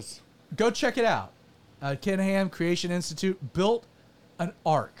 Yes, there is. Go check it out. Ken Ham Creation Institute built an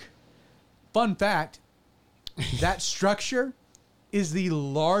ark. Fun fact, that structure is the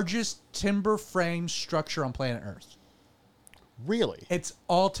largest timber frame structure on planet Earth. Really? It's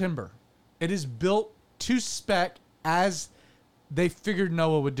all timber. It is built to spec as they figured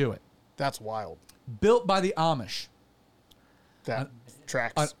Noah would do it. That's wild. Built by the Amish. That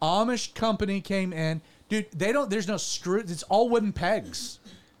tracks. An Amish company came in. Dude, there's no screw. It's all wooden pegs.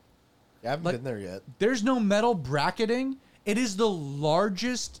 Yeah, I haven't been there yet. There's no metal bracketing. It is the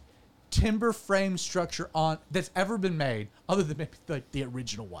largest timber frame structure that's ever been made, other than maybe like the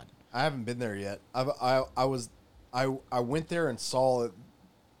original one. I haven't been there yet. I went there and saw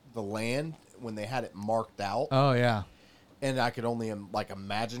the land when they had it marked out. Oh yeah. And I could only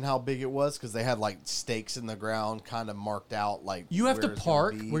imagine how big it was because they had like stakes in the ground, kind of marked out. Like you have to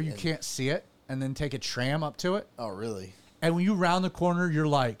park where you can't see it, and then take a tram up to it. Oh, really? And when you round the corner, you're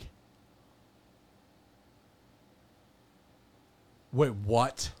like, "Wait,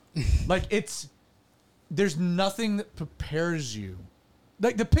 what?" Like there's nothing that prepares you.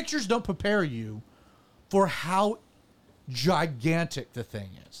 Like the pictures don't prepare you for how gigantic the thing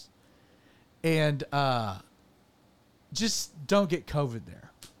is, and just don't get COVID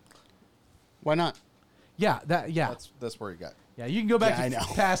there. Why not? Yeah, That's where you got. Yeah, you can go back to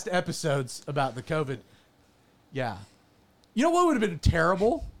past episodes about the COVID. Yeah. You know what would have been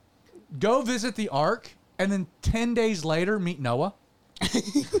terrible? Go visit the Ark, and then 10 days later, meet Noah.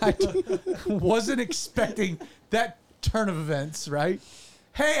 I wasn't expecting that turn of events, right?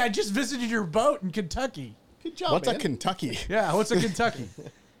 Hey, I just visited your boat in Kentucky. Good job, What's man. a Kentucky? Yeah, what's a Kentucky?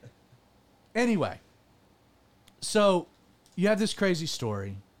 Anyway, so you have this crazy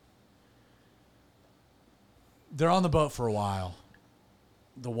story. They're on the boat for a while.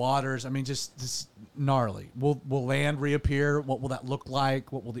 The waters, I mean, just gnarly. Will land reappear? What will that look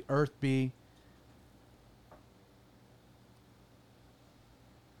like? What will the earth be?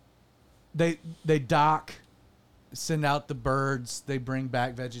 They dock, send out the birds. They bring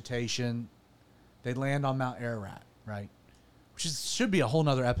back vegetation. They land on Mount Ararat, right? Which should be a whole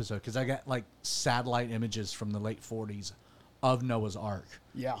nother episode because I got like satellite images from the late 40s of Noah's Ark.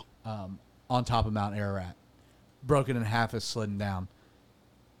 Yeah. On top of Mount Ararat, broken in half as slidden down.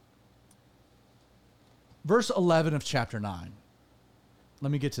 Verse 11 of chapter 9.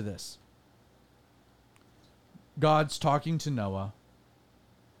 Let me get to this. God's talking to Noah.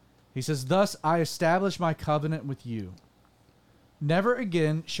 He says, "Thus I establish my covenant with you. Never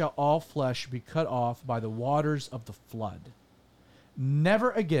again shall all flesh be cut off by the waters of the flood.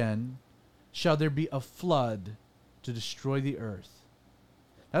 Never again shall there be a flood to destroy the earth."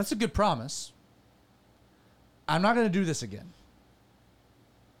 That's a good promise. I'm not going to do this again.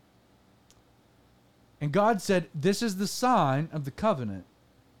 And God said, "This is the sign of the covenant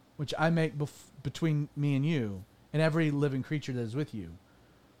which I make between me and you and every living creature that is with you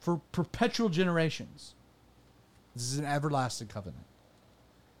for perpetual generations." This is an everlasting covenant.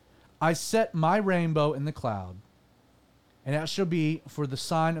 "I set my rainbow in the cloud, and that shall be for the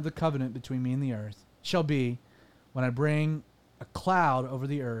sign of the covenant between me and the earth. It shall be when I bring a cloud over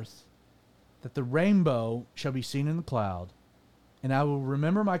the earth, that the rainbow shall be seen in the cloud, and I will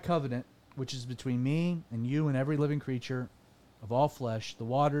remember my covenant, which is between me and you and every living creature of all flesh. The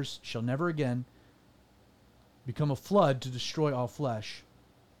waters shall never again become a flood to destroy all flesh.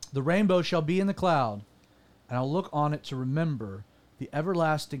 The rainbow shall be in the cloud, and I'll look on it to remember the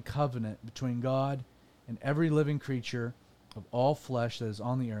everlasting covenant between God and every living creature of all flesh that is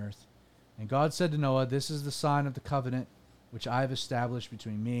on the earth." And God said to Noah, "This is the sign of the covenant which I have established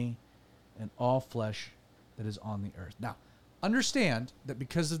between me and all flesh that is on the earth." Now, understand that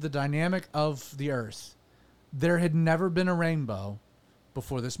because of the dynamic of the earth, there had never been a rainbow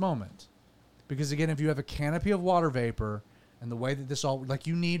before this moment. Because again, if you have a canopy of water vapor and the way that this all, like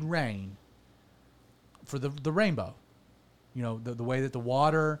you need rain for the rainbow, you know, the way that the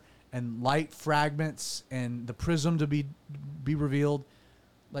water and light fragments and the prism to be revealed,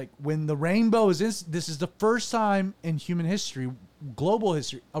 like when the rainbow is this is the first time in human history, global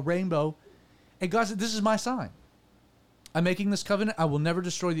history, a rainbow. And God said, "This is my sign. I'm making this covenant. I will never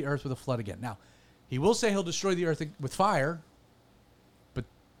destroy the earth with a flood again." Now, he will say he'll destroy the earth with fire, but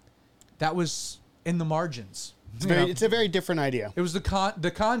that was in the margins. It's a very different idea. It was the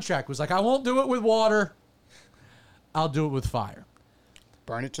contract was like, "I won't do it with water. I'll do it with fire."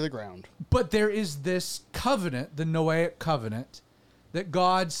 Burn it to the ground. But there is this covenant, the Noahic covenant, that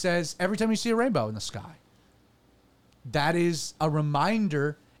God says every time you see a rainbow in the sky. That is a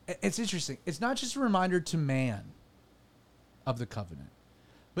reminder. It's interesting. It's not just a reminder to man of the covenant,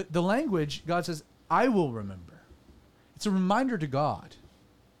 but the language, God says, "I will remember." It's a reminder to God.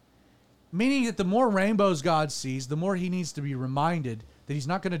 Meaning that the more rainbows God sees, the more he needs to be reminded that he's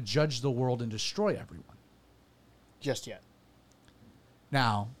not going to judge the world and destroy everyone. Just yet.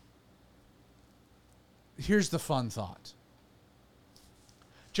 Now, here's the fun thought.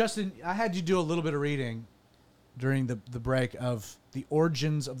 Justin, I had you do a little bit of reading during the break of the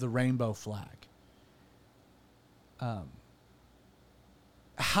origins of the rainbow flag.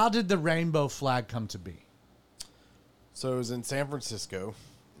 How did the rainbow flag come to be? So it was in San Francisco,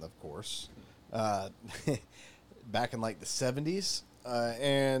 of course, back in like the 70s.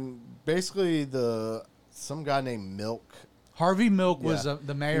 And basically some guy named Milk. Harvey Milk was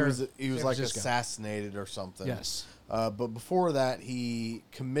the mayor. He was like assassinated or something. Yes. But before that, he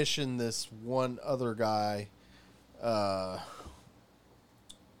commissioned this one other guy. What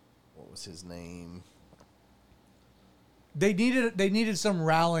was his name? They needed some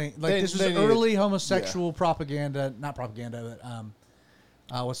rallying. Like this was early homosexual propaganda, not propaganda,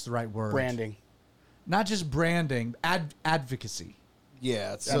 but what's the right word? Branding. Not just branding, advocacy.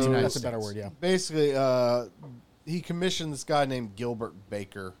 Yeah, that's a better word. Yeah. Basically, he commissioned this guy named Gilbert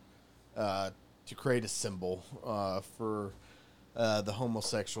Baker to create a symbol for the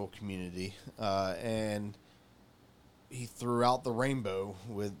homosexual community, and he threw out the rainbow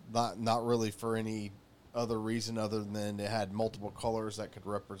with not really for any other reason other than it had multiple colors that could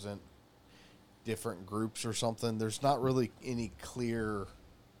represent different groups or something. There's not really any clear.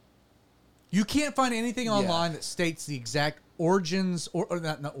 You can't find anything online that states the exact origins or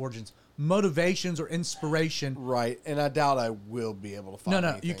not origins, motivations or inspiration. Right, and I doubt I will be able to find.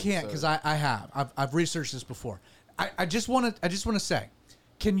 No, you can't because I've researched this before. I just want to say,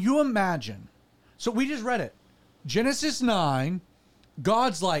 can you imagine? So we just read it, Genesis 9.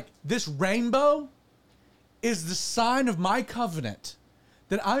 God's like, this rainbow is the sign of my covenant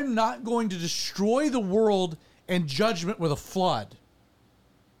that I'm not going to destroy the world and judgment with a flood.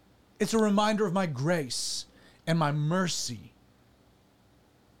 It's a reminder of my grace and my mercy.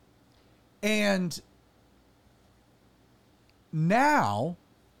 And now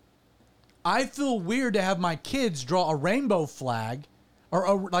I feel weird to have my kids draw a rainbow flag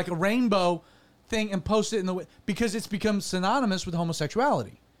or like a rainbow thing and post it in the because it's become synonymous with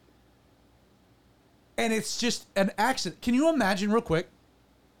homosexuality. And it's just an accident. Can you imagine real quick?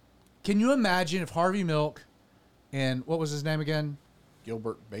 Can you imagine if Harvey Milk and what was his name again?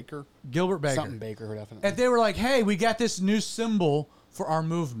 Gilbert Baker. Something Baker, definitely. If they were like, hey, we got this new symbol for our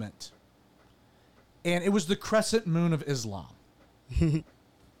movement. And it was the crescent moon of Islam. Can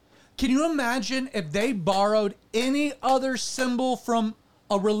you imagine if they borrowed any other symbol from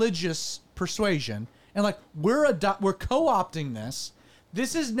a religious persuasion and like, we're co-opting this.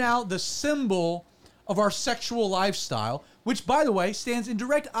 This is now the symbol of our sexual lifestyle, which, by the way, stands in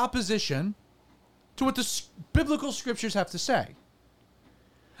direct opposition to what the biblical scriptures have to say.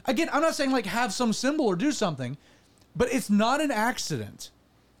 Again, I'm not saying like have some symbol or do something, but it's not an accident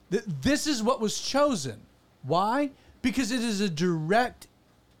that this is what was chosen. Why? Because it is a direct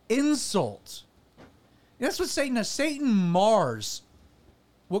insult. And that's what Satan has. Satan mars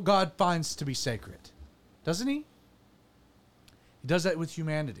what God finds to be sacred. Doesn't he? He does that with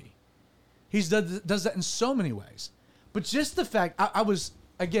humanity. He does that in so many ways. But just the fact, I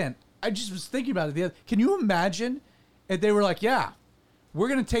just was thinking about it. Can you imagine if they were like, yeah, we're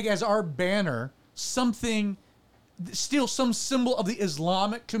going to take as our banner something, steal some symbol of the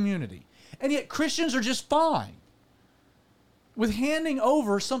Islamic community. And yet Christians are just fine with handing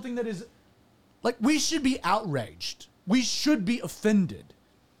over something that is, like, we should be outraged. We should be offended.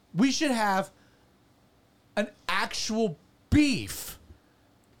 We should have an actual beef.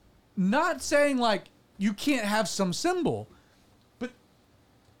 Not saying, like, you can't have some symbol, but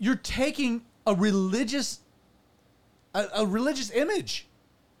you're taking a religious image.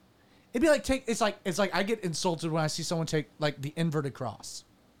 It'd be like it's like I get insulted when I see someone take like the inverted cross.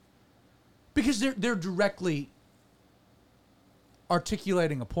 Because they're directly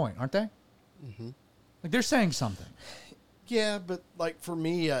articulating a point, aren't they? Mm-hmm. Like they're saying something. Yeah, but like for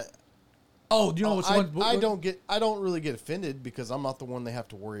me, you know what's I don't really get offended because I'm not the one they have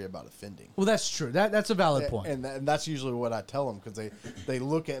to worry about offending. Well, that's true. That's a valid point. And that's usually what I tell them because they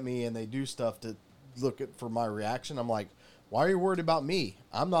look at me and they do stuff to look at for my reaction. I'm like, why are you worried about me?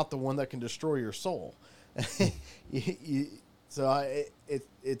 I'm not the one that can destroy your soul. They're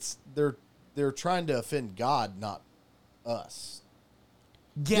trying to offend God, not us.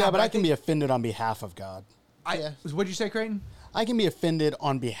 Yeah, but I can be offended on behalf of God. What'd you say, Creighton? I can be offended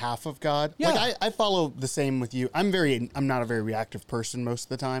on behalf of God. Yeah. Like I follow the same with you. I'm not a very reactive person most of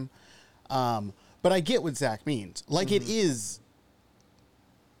the time. But I get what Zach means. Like it is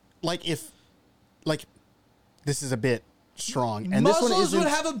like this is a bit strong. And Muslims this one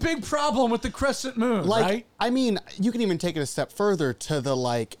would have a big problem with the crescent moon, right? I mean, you can even take it a step further to the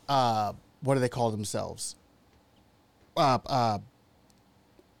what do they call themselves?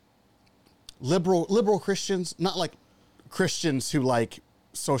 Liberal Christians, not like Christians who like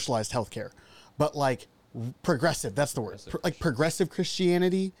socialized healthcare, but like progressive. That's the word. Like progressive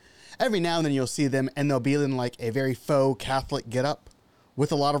Christianity. Every now and then you'll see them, and they'll be in like a very faux Catholic getup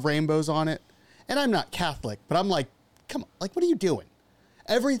with a lot of rainbows on it. And I'm not Catholic, but I'm like, come on, like, what are you doing?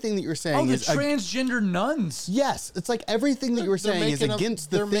 everything that you're saying the is transgender nuns. Yes, it's like everything that you were saying is against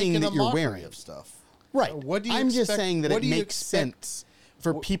the thing that you're wearing. Of stuff. Right. What do you I'm expect, just saying that it makes sense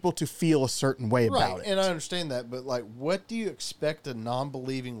for people to feel a certain way about it. And I understand that, but like, what do you expect a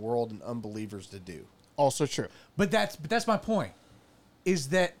non-believing world and unbelievers to do? Also true. But that's my point, is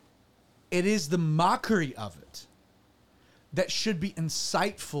that it is the mockery of it that should be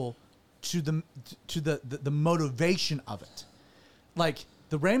insightful to the motivation of it. Like,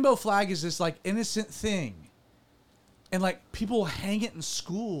 the rainbow flag is this like innocent thing, and like people hang it in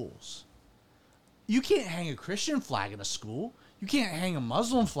schools. You can't hang a Christian flag in a school. You can't hang a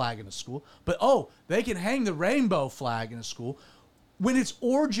Muslim flag in a school. But they can hang the rainbow flag in a school, when its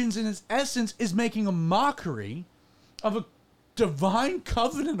origins and its essence is making a mockery of a divine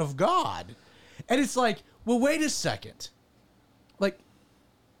covenant of God. And it's like, well, wait a second. Like,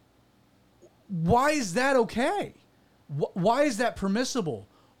 why is that okay? Why is that permissible?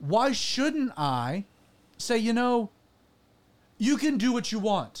 Why shouldn't I say, you can do what you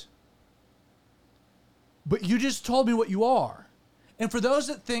want, but you just told me what you are. And for those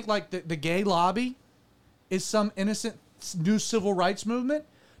that think like the gay lobby is some innocent new civil rights movement,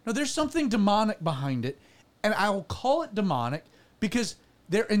 no, there's something demonic behind it. And I will call it demonic because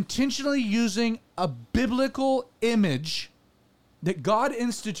they're intentionally using a biblical image that God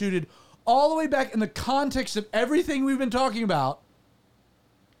instituted all the way back in the context of everything we've been talking about,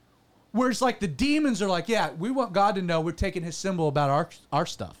 where it's like the demons are like, yeah, we want God to know we're taking his symbol about our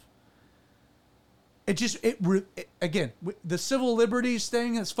stuff. Again, the civil liberties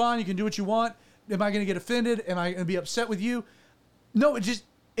thing, that's fine. You can do what you want. Am I going to get offended? Am I going to be upset with you? No, it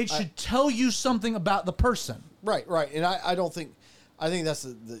should tell you something about the person. Right. And I think that's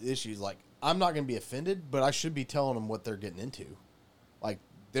the issue. Like, I'm not going to be offended, but I should be telling them what they're getting into. Like,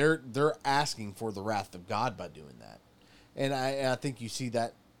 they're asking for the wrath of God by doing that. And I think you see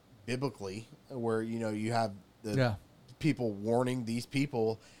that biblically, where, you have the people warning these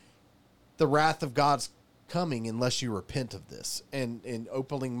people, the wrath of God's coming unless you repent of this. And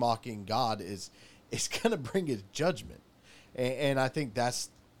openly mocking God is going to bring his judgment. And I think that's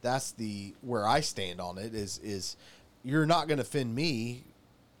where I stand on it is you're not going to offend me.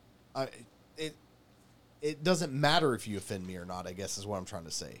 It doesn't matter if you offend me or not, I guess is what I'm trying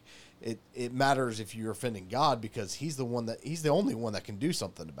to say. It matters if you're offending God, because he's the only one that can do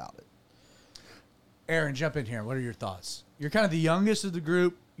something about it. Aaron, jump in here. What are your thoughts? You're kind of the youngest of the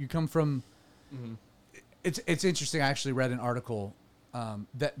group. You come from... Mm-hmm. It's interesting. I actually read an article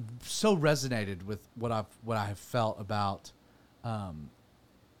that so resonated with what I have felt about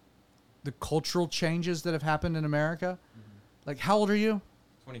the cultural changes that have happened in America. Mm-hmm. Like, how old are you?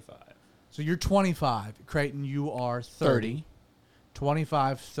 25. So you're 25. Creighton, you are 30.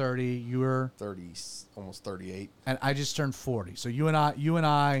 25, 30. You're 30, almost 38. And I just turned 40. So you and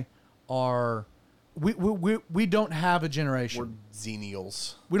I are... We don't have a generation. We're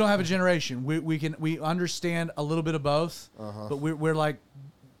xennials. We don't have a generation. We understand a little bit of both, but we're like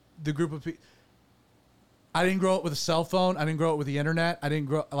the group of people. I didn't grow up with a cell phone. I didn't grow up with the internet. I didn't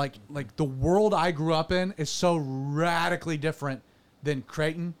grow like the world I grew up in is so radically different than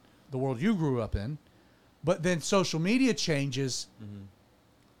Creighton, the world you grew up in. But then social media changes. Mm-hmm.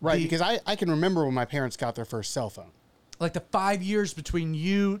 Right, because I can remember when my parents got their first cell phone. Like the 5 years between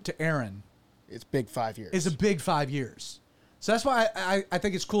you to Aaron. It's big 5 years. It's a big 5 years. So that's why I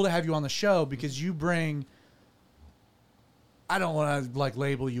think it's cool to have you on the show, because you bring... I don't want to like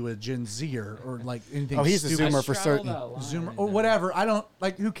label you a Gen Zer or like anything. Oh, he's stupid. a Zoomer for certain. Zoomer or whatever. I don't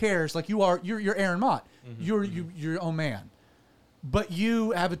like. Who cares? Like you're Aaron Mott. Mm-hmm. You're your own man, but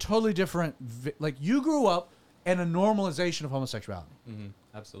you have a totally different. Like, you grew up in a normalization of homosexuality. Mm-hmm.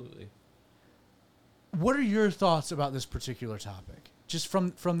 Absolutely. What are your thoughts about this particular topic? Just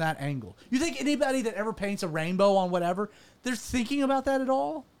from that angle, you think anybody that ever paints a rainbow on whatever, they're thinking about that at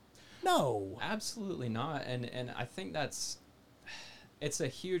all? No, absolutely not. And I think there's a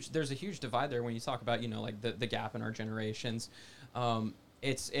huge divide there when you talk about, like the gap in our generations.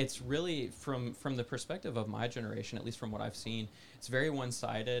 It's really from the perspective of my generation, at least from what I've seen, it's very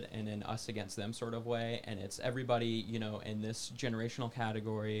one-sided and an us against them sort of way. And it's everybody, in this generational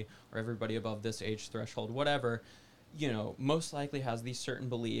category, or everybody above this age threshold, whatever, most likely has these certain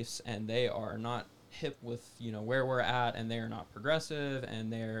beliefs, and they are not hip with, where we're at, and they are not progressive,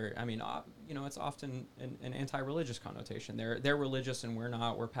 and it's often an anti-religious connotation. They're religious and we're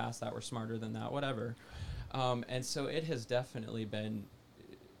not. We're past that. We're smarter than that, whatever. And so it has definitely been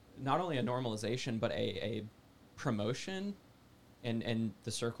not only a normalization, but a promotion in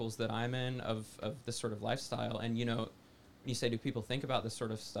the circles that I'm in of this sort of lifestyle. And, you say, do people think about this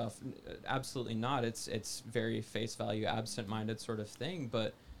sort of stuff? Absolutely not. It's very face value, absent-minded sort of thing.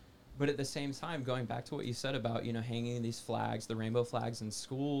 But at the same time, going back to what you said about, hanging these flags, the rainbow flags in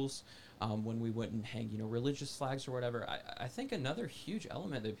schools, when we wouldn't hang, religious flags or whatever, I think another huge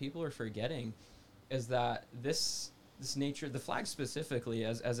element that people are forgetting is that this nature, the flag specifically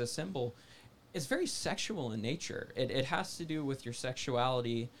as a symbol, is very sexual in nature. It has to do with your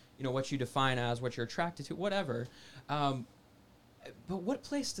sexuality, what you define as, what you're attracted to, whatever. But what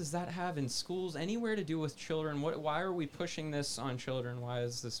place does that have in schools, anywhere to do with children? Why are we pushing this on children? Why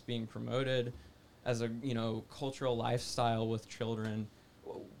is this being promoted as a, cultural lifestyle with children?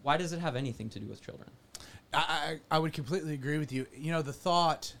 Why does it have anything to do with children? I would completely agree with you. The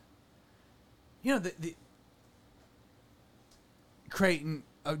thought, the Creighton,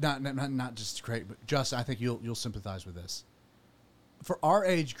 not just Creighton, but Justin, I think you'll sympathize with this. For our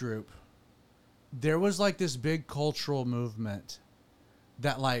age group, there was like this big cultural movement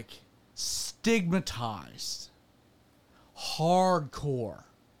that like stigmatized hardcore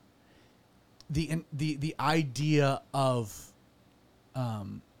the idea of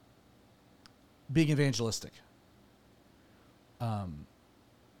being evangelistic.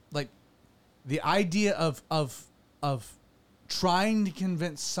 Like the idea of trying to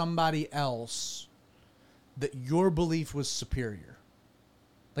convince somebody else that your belief was superior.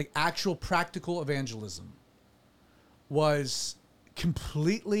 Like actual practical evangelism was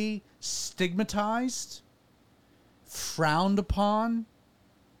completely stigmatized, frowned upon.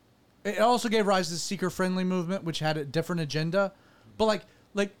 It also gave rise to the seeker-friendly movement, which had a different agenda. But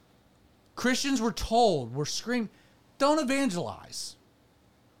like Christians were screamed, don't evangelize.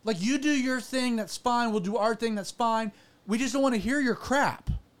 Like, you do your thing, that's fine. We'll do our thing, that's fine. We just don't want to hear your crap.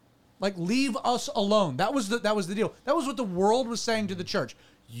 Like, leave us alone. That was the deal. That was what the world was saying to the church.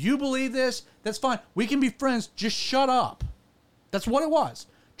 You believe this, that's fine. We can be friends. Just shut up. That's what it was.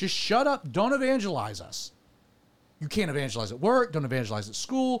 Just shut up. Don't evangelize us. You can't evangelize at work. Don't evangelize at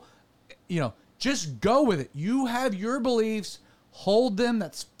school. Just go with it. You have your beliefs. Hold them.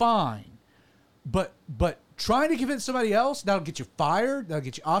 That's fine. But trying to convince somebody else, that'll get you fired. That'll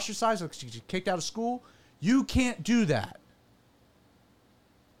get you ostracized. That'll get you kicked out of school. You can't do that.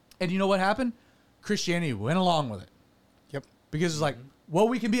 And you know what happened? Christianity went along with it. Yep. Because it's like, well,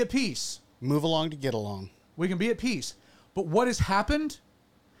 we can be at peace. Move along to get along. We can be at peace. But what has happened,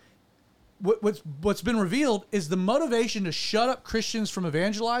 what's been revealed is the motivation to shut up Christians from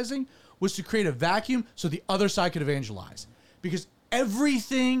evangelizing was to create a vacuum so the other side could evangelize. Because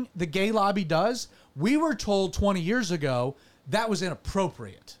everything the gay lobby does, we were told 20 years ago that was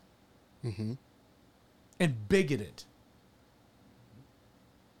inappropriate and bigoted.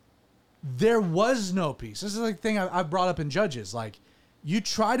 There was no peace. This is the thing I brought up in Judges. Like, you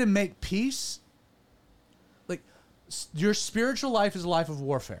try to make peace, like, your spiritual life is a life of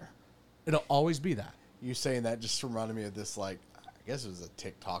warfare. It'll always be that. You saying that just reminded me of this, like, I guess it was a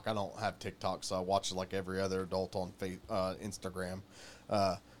TikTok. I don't have TikTok, so I watch it like every other adult on Instagram.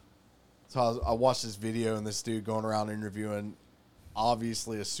 So I watched this video, and this dude going around interviewing,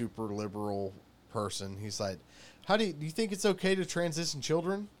 obviously a super liberal person. He's like, do you think it's okay to transition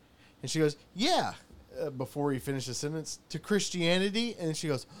children? And she goes, yeah. Before he finished the sentence, to Christianity, and she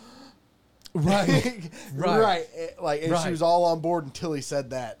goes, right. Right. Like, and she was all on board until he said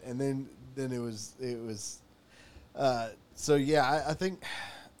that, and then it was. So yeah, I think.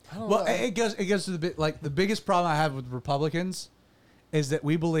 I don't know. It goes to the biggest problem I have with Republicans is that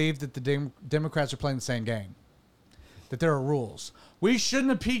we believe that the Democrats are playing the same game, that there are rules. We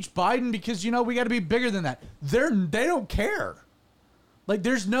shouldn't impeach Biden because we got to be bigger than that. They don't care. Like,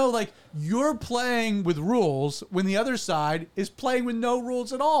 there's no, like, you're playing with rules when the other side is playing with no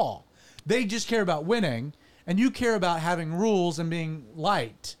rules at all. They just care about winning, and you care about having rules and being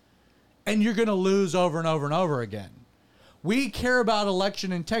liked, and you're going to lose over and over and over again. We care about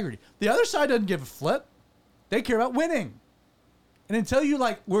election integrity. The other side doesn't give a flip. They care about winning. And until you,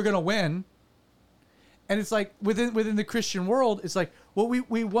 like, we're going to win, and it's like, within the Christian world, it's like, well,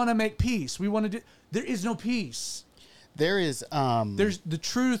 we want to make peace. We want to do, there is no peace. There is there's the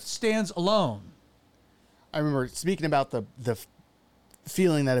truth stands alone. I remember speaking about the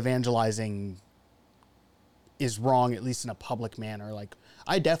feeling that evangelizing is wrong, at least in a public manner. Like,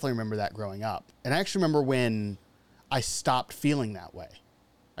 I definitely remember that growing up. And I actually remember when I stopped feeling that way.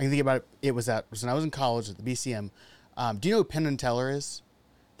 I can think about it. It was when I was in college at the BCM. Do you know who Penn and Teller is?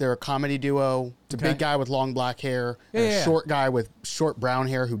 They're a comedy duo. It's a big guy with long black hair and a short guy with short brown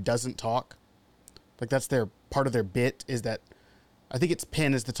hair who doesn't talk. Like, that's part of their bit is that I think it's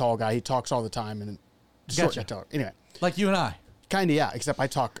Penn is the tall guy. He talks all the time and short guy talk. Anyway. Like you and I. Kind of, yeah, except I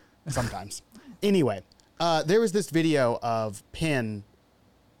talk sometimes. Anyway, There was this video of Penn,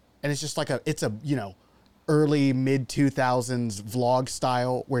 and it's just like it's a early mid 2000s vlog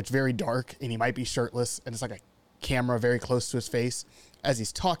style where it's very dark and he might be shirtless and it's like a camera very close to his face as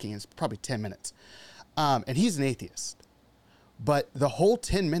he's talking. It's probably 10 minutes. And he's an atheist, but the whole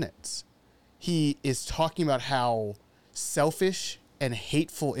 10 minutes he is talking about how selfish and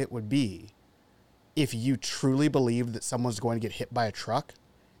hateful it would be if you truly believed that someone's going to get hit by a truck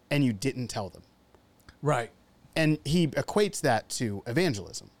and you didn't tell them. Right. And he equates that to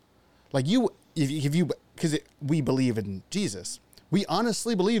evangelism. Like because we believe in Jesus, we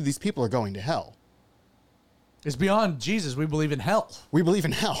honestly believe these people are going to hell. It's beyond Jesus. We believe in hell. We believe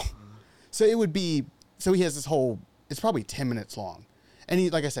in hell. So he has this whole, it's probably 10 minutes long. And he,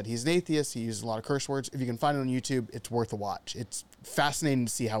 like I said, he's an atheist. He uses a lot of curse words. If you can find it on YouTube, it's worth a watch. It's fascinating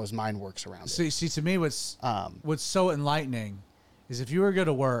to see how his mind works around it. See, to me, what's so enlightening is if you were to go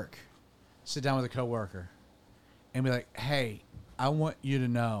to work, sit down with a coworker, and be like, "Hey, I want you to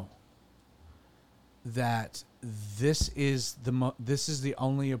know that this is the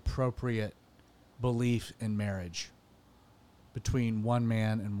only appropriate belief in marriage between one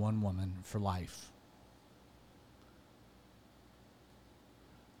man and one woman for life."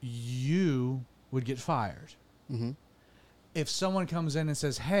 You would get fired. Mm-hmm. If someone comes in and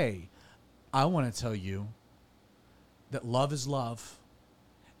says, "Hey, I want to tell you that love is love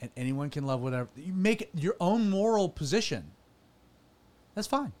and anyone can love whatever," you make it your own moral position. That's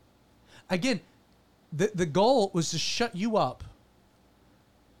fine. Again, the goal was to shut you up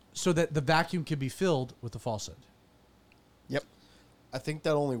so that the vacuum could be filled with the falsehood. Yep. I think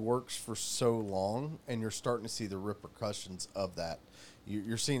that only works for so long, and you're starting to see the repercussions of that.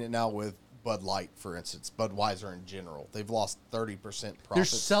 You're seeing it now with Bud Light, for instance, Budweiser in general. They've lost 30% profits. They're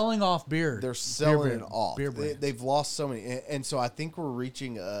selling off beer. They're selling it off. Beer brands. They've lost so many. And so I think we're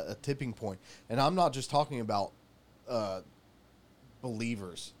reaching a tipping point. And I'm not just talking about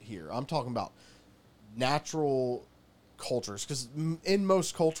believers here. I'm talking about natural cultures. Because in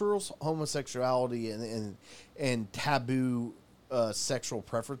most cultures, homosexuality and taboo sexual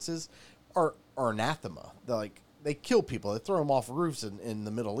preferences are anathema. They kill people. They throw them off roofs in the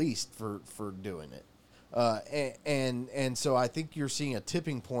Middle East for doing it. And so I think you're seeing a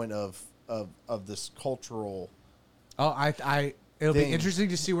tipping point of this cultural. It'll be interesting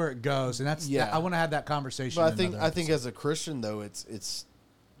to see where it goes, and I want to have that conversation. But I think as a Christian though, it's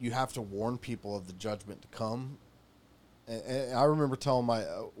you have to warn people of the judgment to come. And I remember telling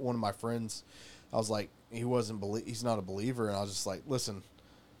one of my friends, I was like, he's not a believer, and I was just like, listen,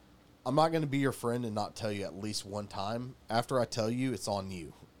 I'm not going to be your friend and not tell you at least one time. After I tell you, it's on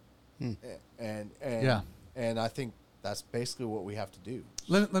you. And I think that's basically what we have to do.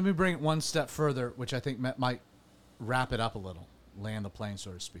 Let me bring it one step further, which I think might wrap it up a little, land the plane,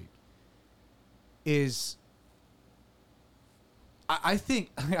 so to speak. I think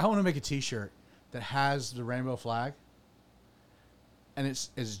I want to make a T-shirt that has the rainbow flag, and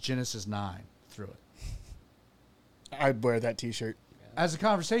it's Genesis 9 through it. I'd wear that T-shirt. As a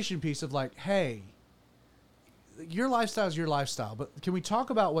conversation piece of like, hey, your lifestyle is your lifestyle, but can we talk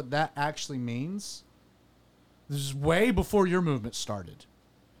about what that actually means? This is way before your movement started.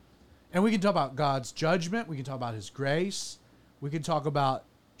 And we can talk about God's judgment. We can talk about his grace. We can talk about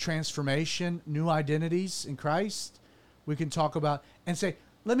transformation, new identities in Christ. We can talk about and say,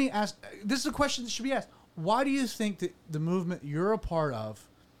 let me ask, this is a question that should be asked. Why do you think that the movement you're a part of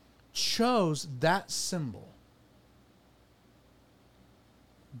chose that symbol?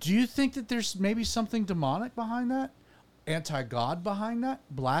 Do you think that there's maybe something demonic behind that? Anti-God behind that?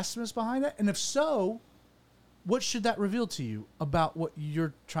 Blasphemous behind that? And if so, what should that reveal to you about what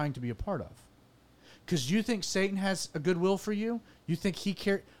you're trying to be a part of? Because you think Satan has a good will for you? You think he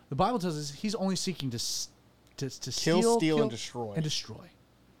cares? The Bible tells us he's only seeking to kill, steal, and destroy.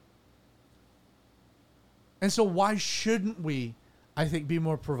 And so why shouldn't we, I think, be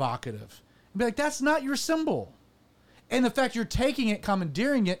more provocative? And be like, that's not your symbol. And the fact you're taking it,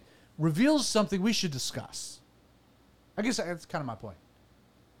 commandeering it, reveals something we should discuss. I guess that's kind of my point.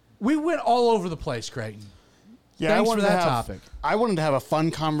 We went all over the place, Creighton. Yeah, Thanks for that topic. I wanted to have a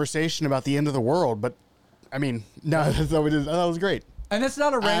fun conversation about the end of the world, but I mean, no, that was great. And that's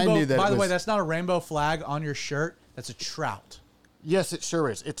not a rainbow. By the way, that's not a rainbow flag on your shirt. That's a trout. Yes, it sure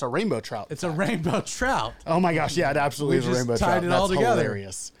is. It's a rainbow trout. It's a rainbow trout. Oh my gosh, yeah, it absolutely is a rainbow trout. Tied it all together.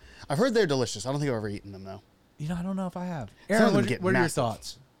 Hilarious. I've heard they're delicious. I don't think I've ever eaten them though. I don't know if I have. Aaron, what are your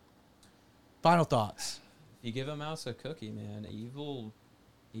thoughts? Final thoughts. If you give a mouse a cookie, man, evil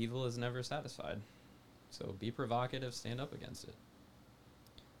is never satisfied. So be provocative, stand up against it.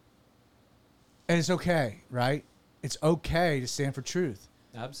 And it's okay, right? It's okay to stand for truth.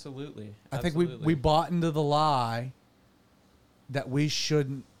 Absolutely. I think we bought into the lie that we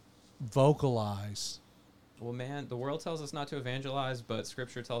shouldn't vocalize. Well, man, the world tells us not to evangelize, but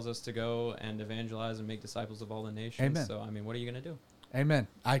Scripture tells us to go and evangelize and make disciples of all the nations. Amen. So, I mean, what are you going to do? Amen.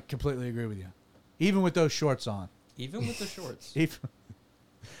 I completely agree with you. Even with those shorts on. Even with the shorts.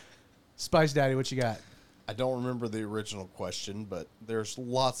 Spice Daddy, what you got? I don't remember the original question, but there's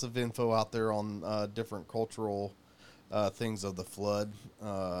lots of info out there on different cultural things of the flood.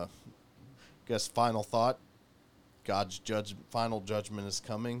 Guess final thought, God's final judgment is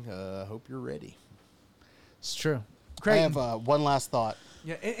coming. Hope you're ready. It's true. I have one last thought.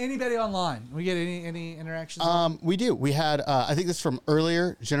 Yeah, anybody online? We get any interactions? We do. We had, I think this is from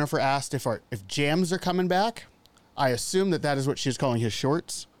earlier. Jennifer asked if jams are coming back. I assume that is what she was calling his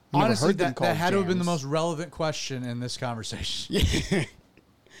shorts. Honestly, that had to have been the most relevant question in this conversation.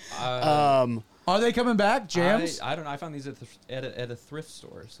 Are they coming back, jams? I don't know. I found these at a thrift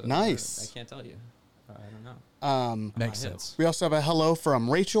store. So nice. I can't tell you. I don't know. Makes sense. We also have a hello from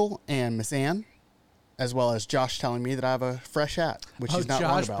Rachel and Miss Ann, as well as Josh telling me that I have a fresh hat, which he's not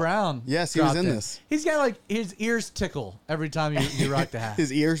wrong about. Josh Brown. Yes, he was in this. He's got his ears tickle every time you rock the hat.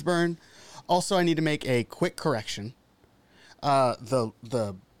 His ears burn. Also, I need to make a quick correction.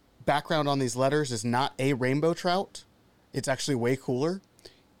 The background on these letters is not a rainbow trout. It's actually way cooler.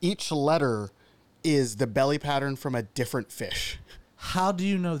 Each letter is the belly pattern from a different fish. How do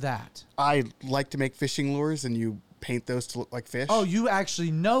you know that? I like to make fishing lures, and you paint those to look like fish. Oh, you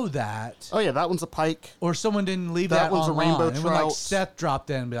actually know that? Oh yeah, that one's a pike. Or someone didn't leave that one's online. a rainbow and when, trout. Seth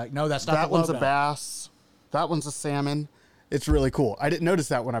dropped in and be like, no, that's not that the logo. That one's a bass. That one's a salmon. It's really cool. I didn't notice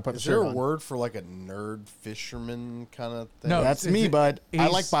that when I put the shirt on. Is there a word for like a nerd fisherman kind of thing? No, that's me, bud. I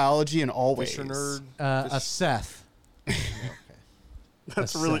like biology in all ways. Fisher nerd. A Seth. Okay.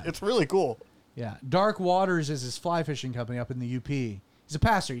 It's really cool. Yeah. Dark Waters is his fly fishing company up in the UP. He's a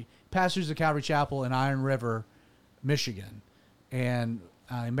pastor. He pastors the Calvary Chapel in Iron River, Michigan. And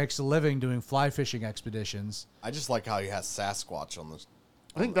he makes a living doing fly fishing expeditions. I just like how he has Sasquatch on this.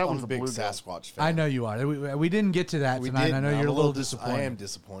 I think that one's a a big blue Sasquatch fan. I know you are. We didn't get to that tonight. I know you're a little disappointed. I am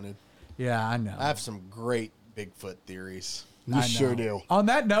disappointed. Yeah, I know. I have some great Bigfoot theories. You sure do. On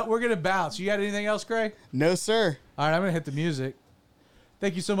that note, we're going to bounce. You got anything else, Greg? No, sir. All right, I'm going to hit the music.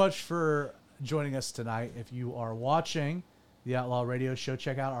 Thank you so much for joining us tonight. If you are watching the Outlaw Radio Show,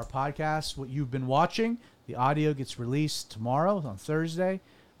 check out our podcast, what you've been watching. The audio gets released tomorrow on Thursday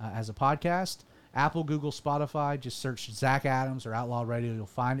as a podcast. Apple, Google, Spotify. Just search Zach Adams or Outlaw Radio. You'll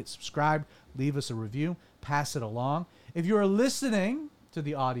find it. Subscribe. Leave us a review. Pass it along. If you are listening to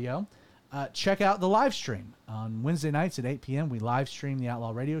the audio, check out the live stream. On Wednesday nights at 8 p.m., we live stream the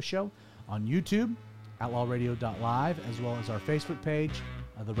Outlaw Radio Show on YouTube, outlawradio.live, as well as our Facebook page,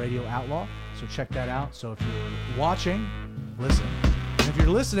 The Radio Outlaw. So check that out. So if you're watching, listen. And if you're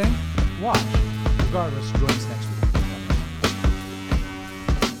listening, watch. Regardless, join us next week.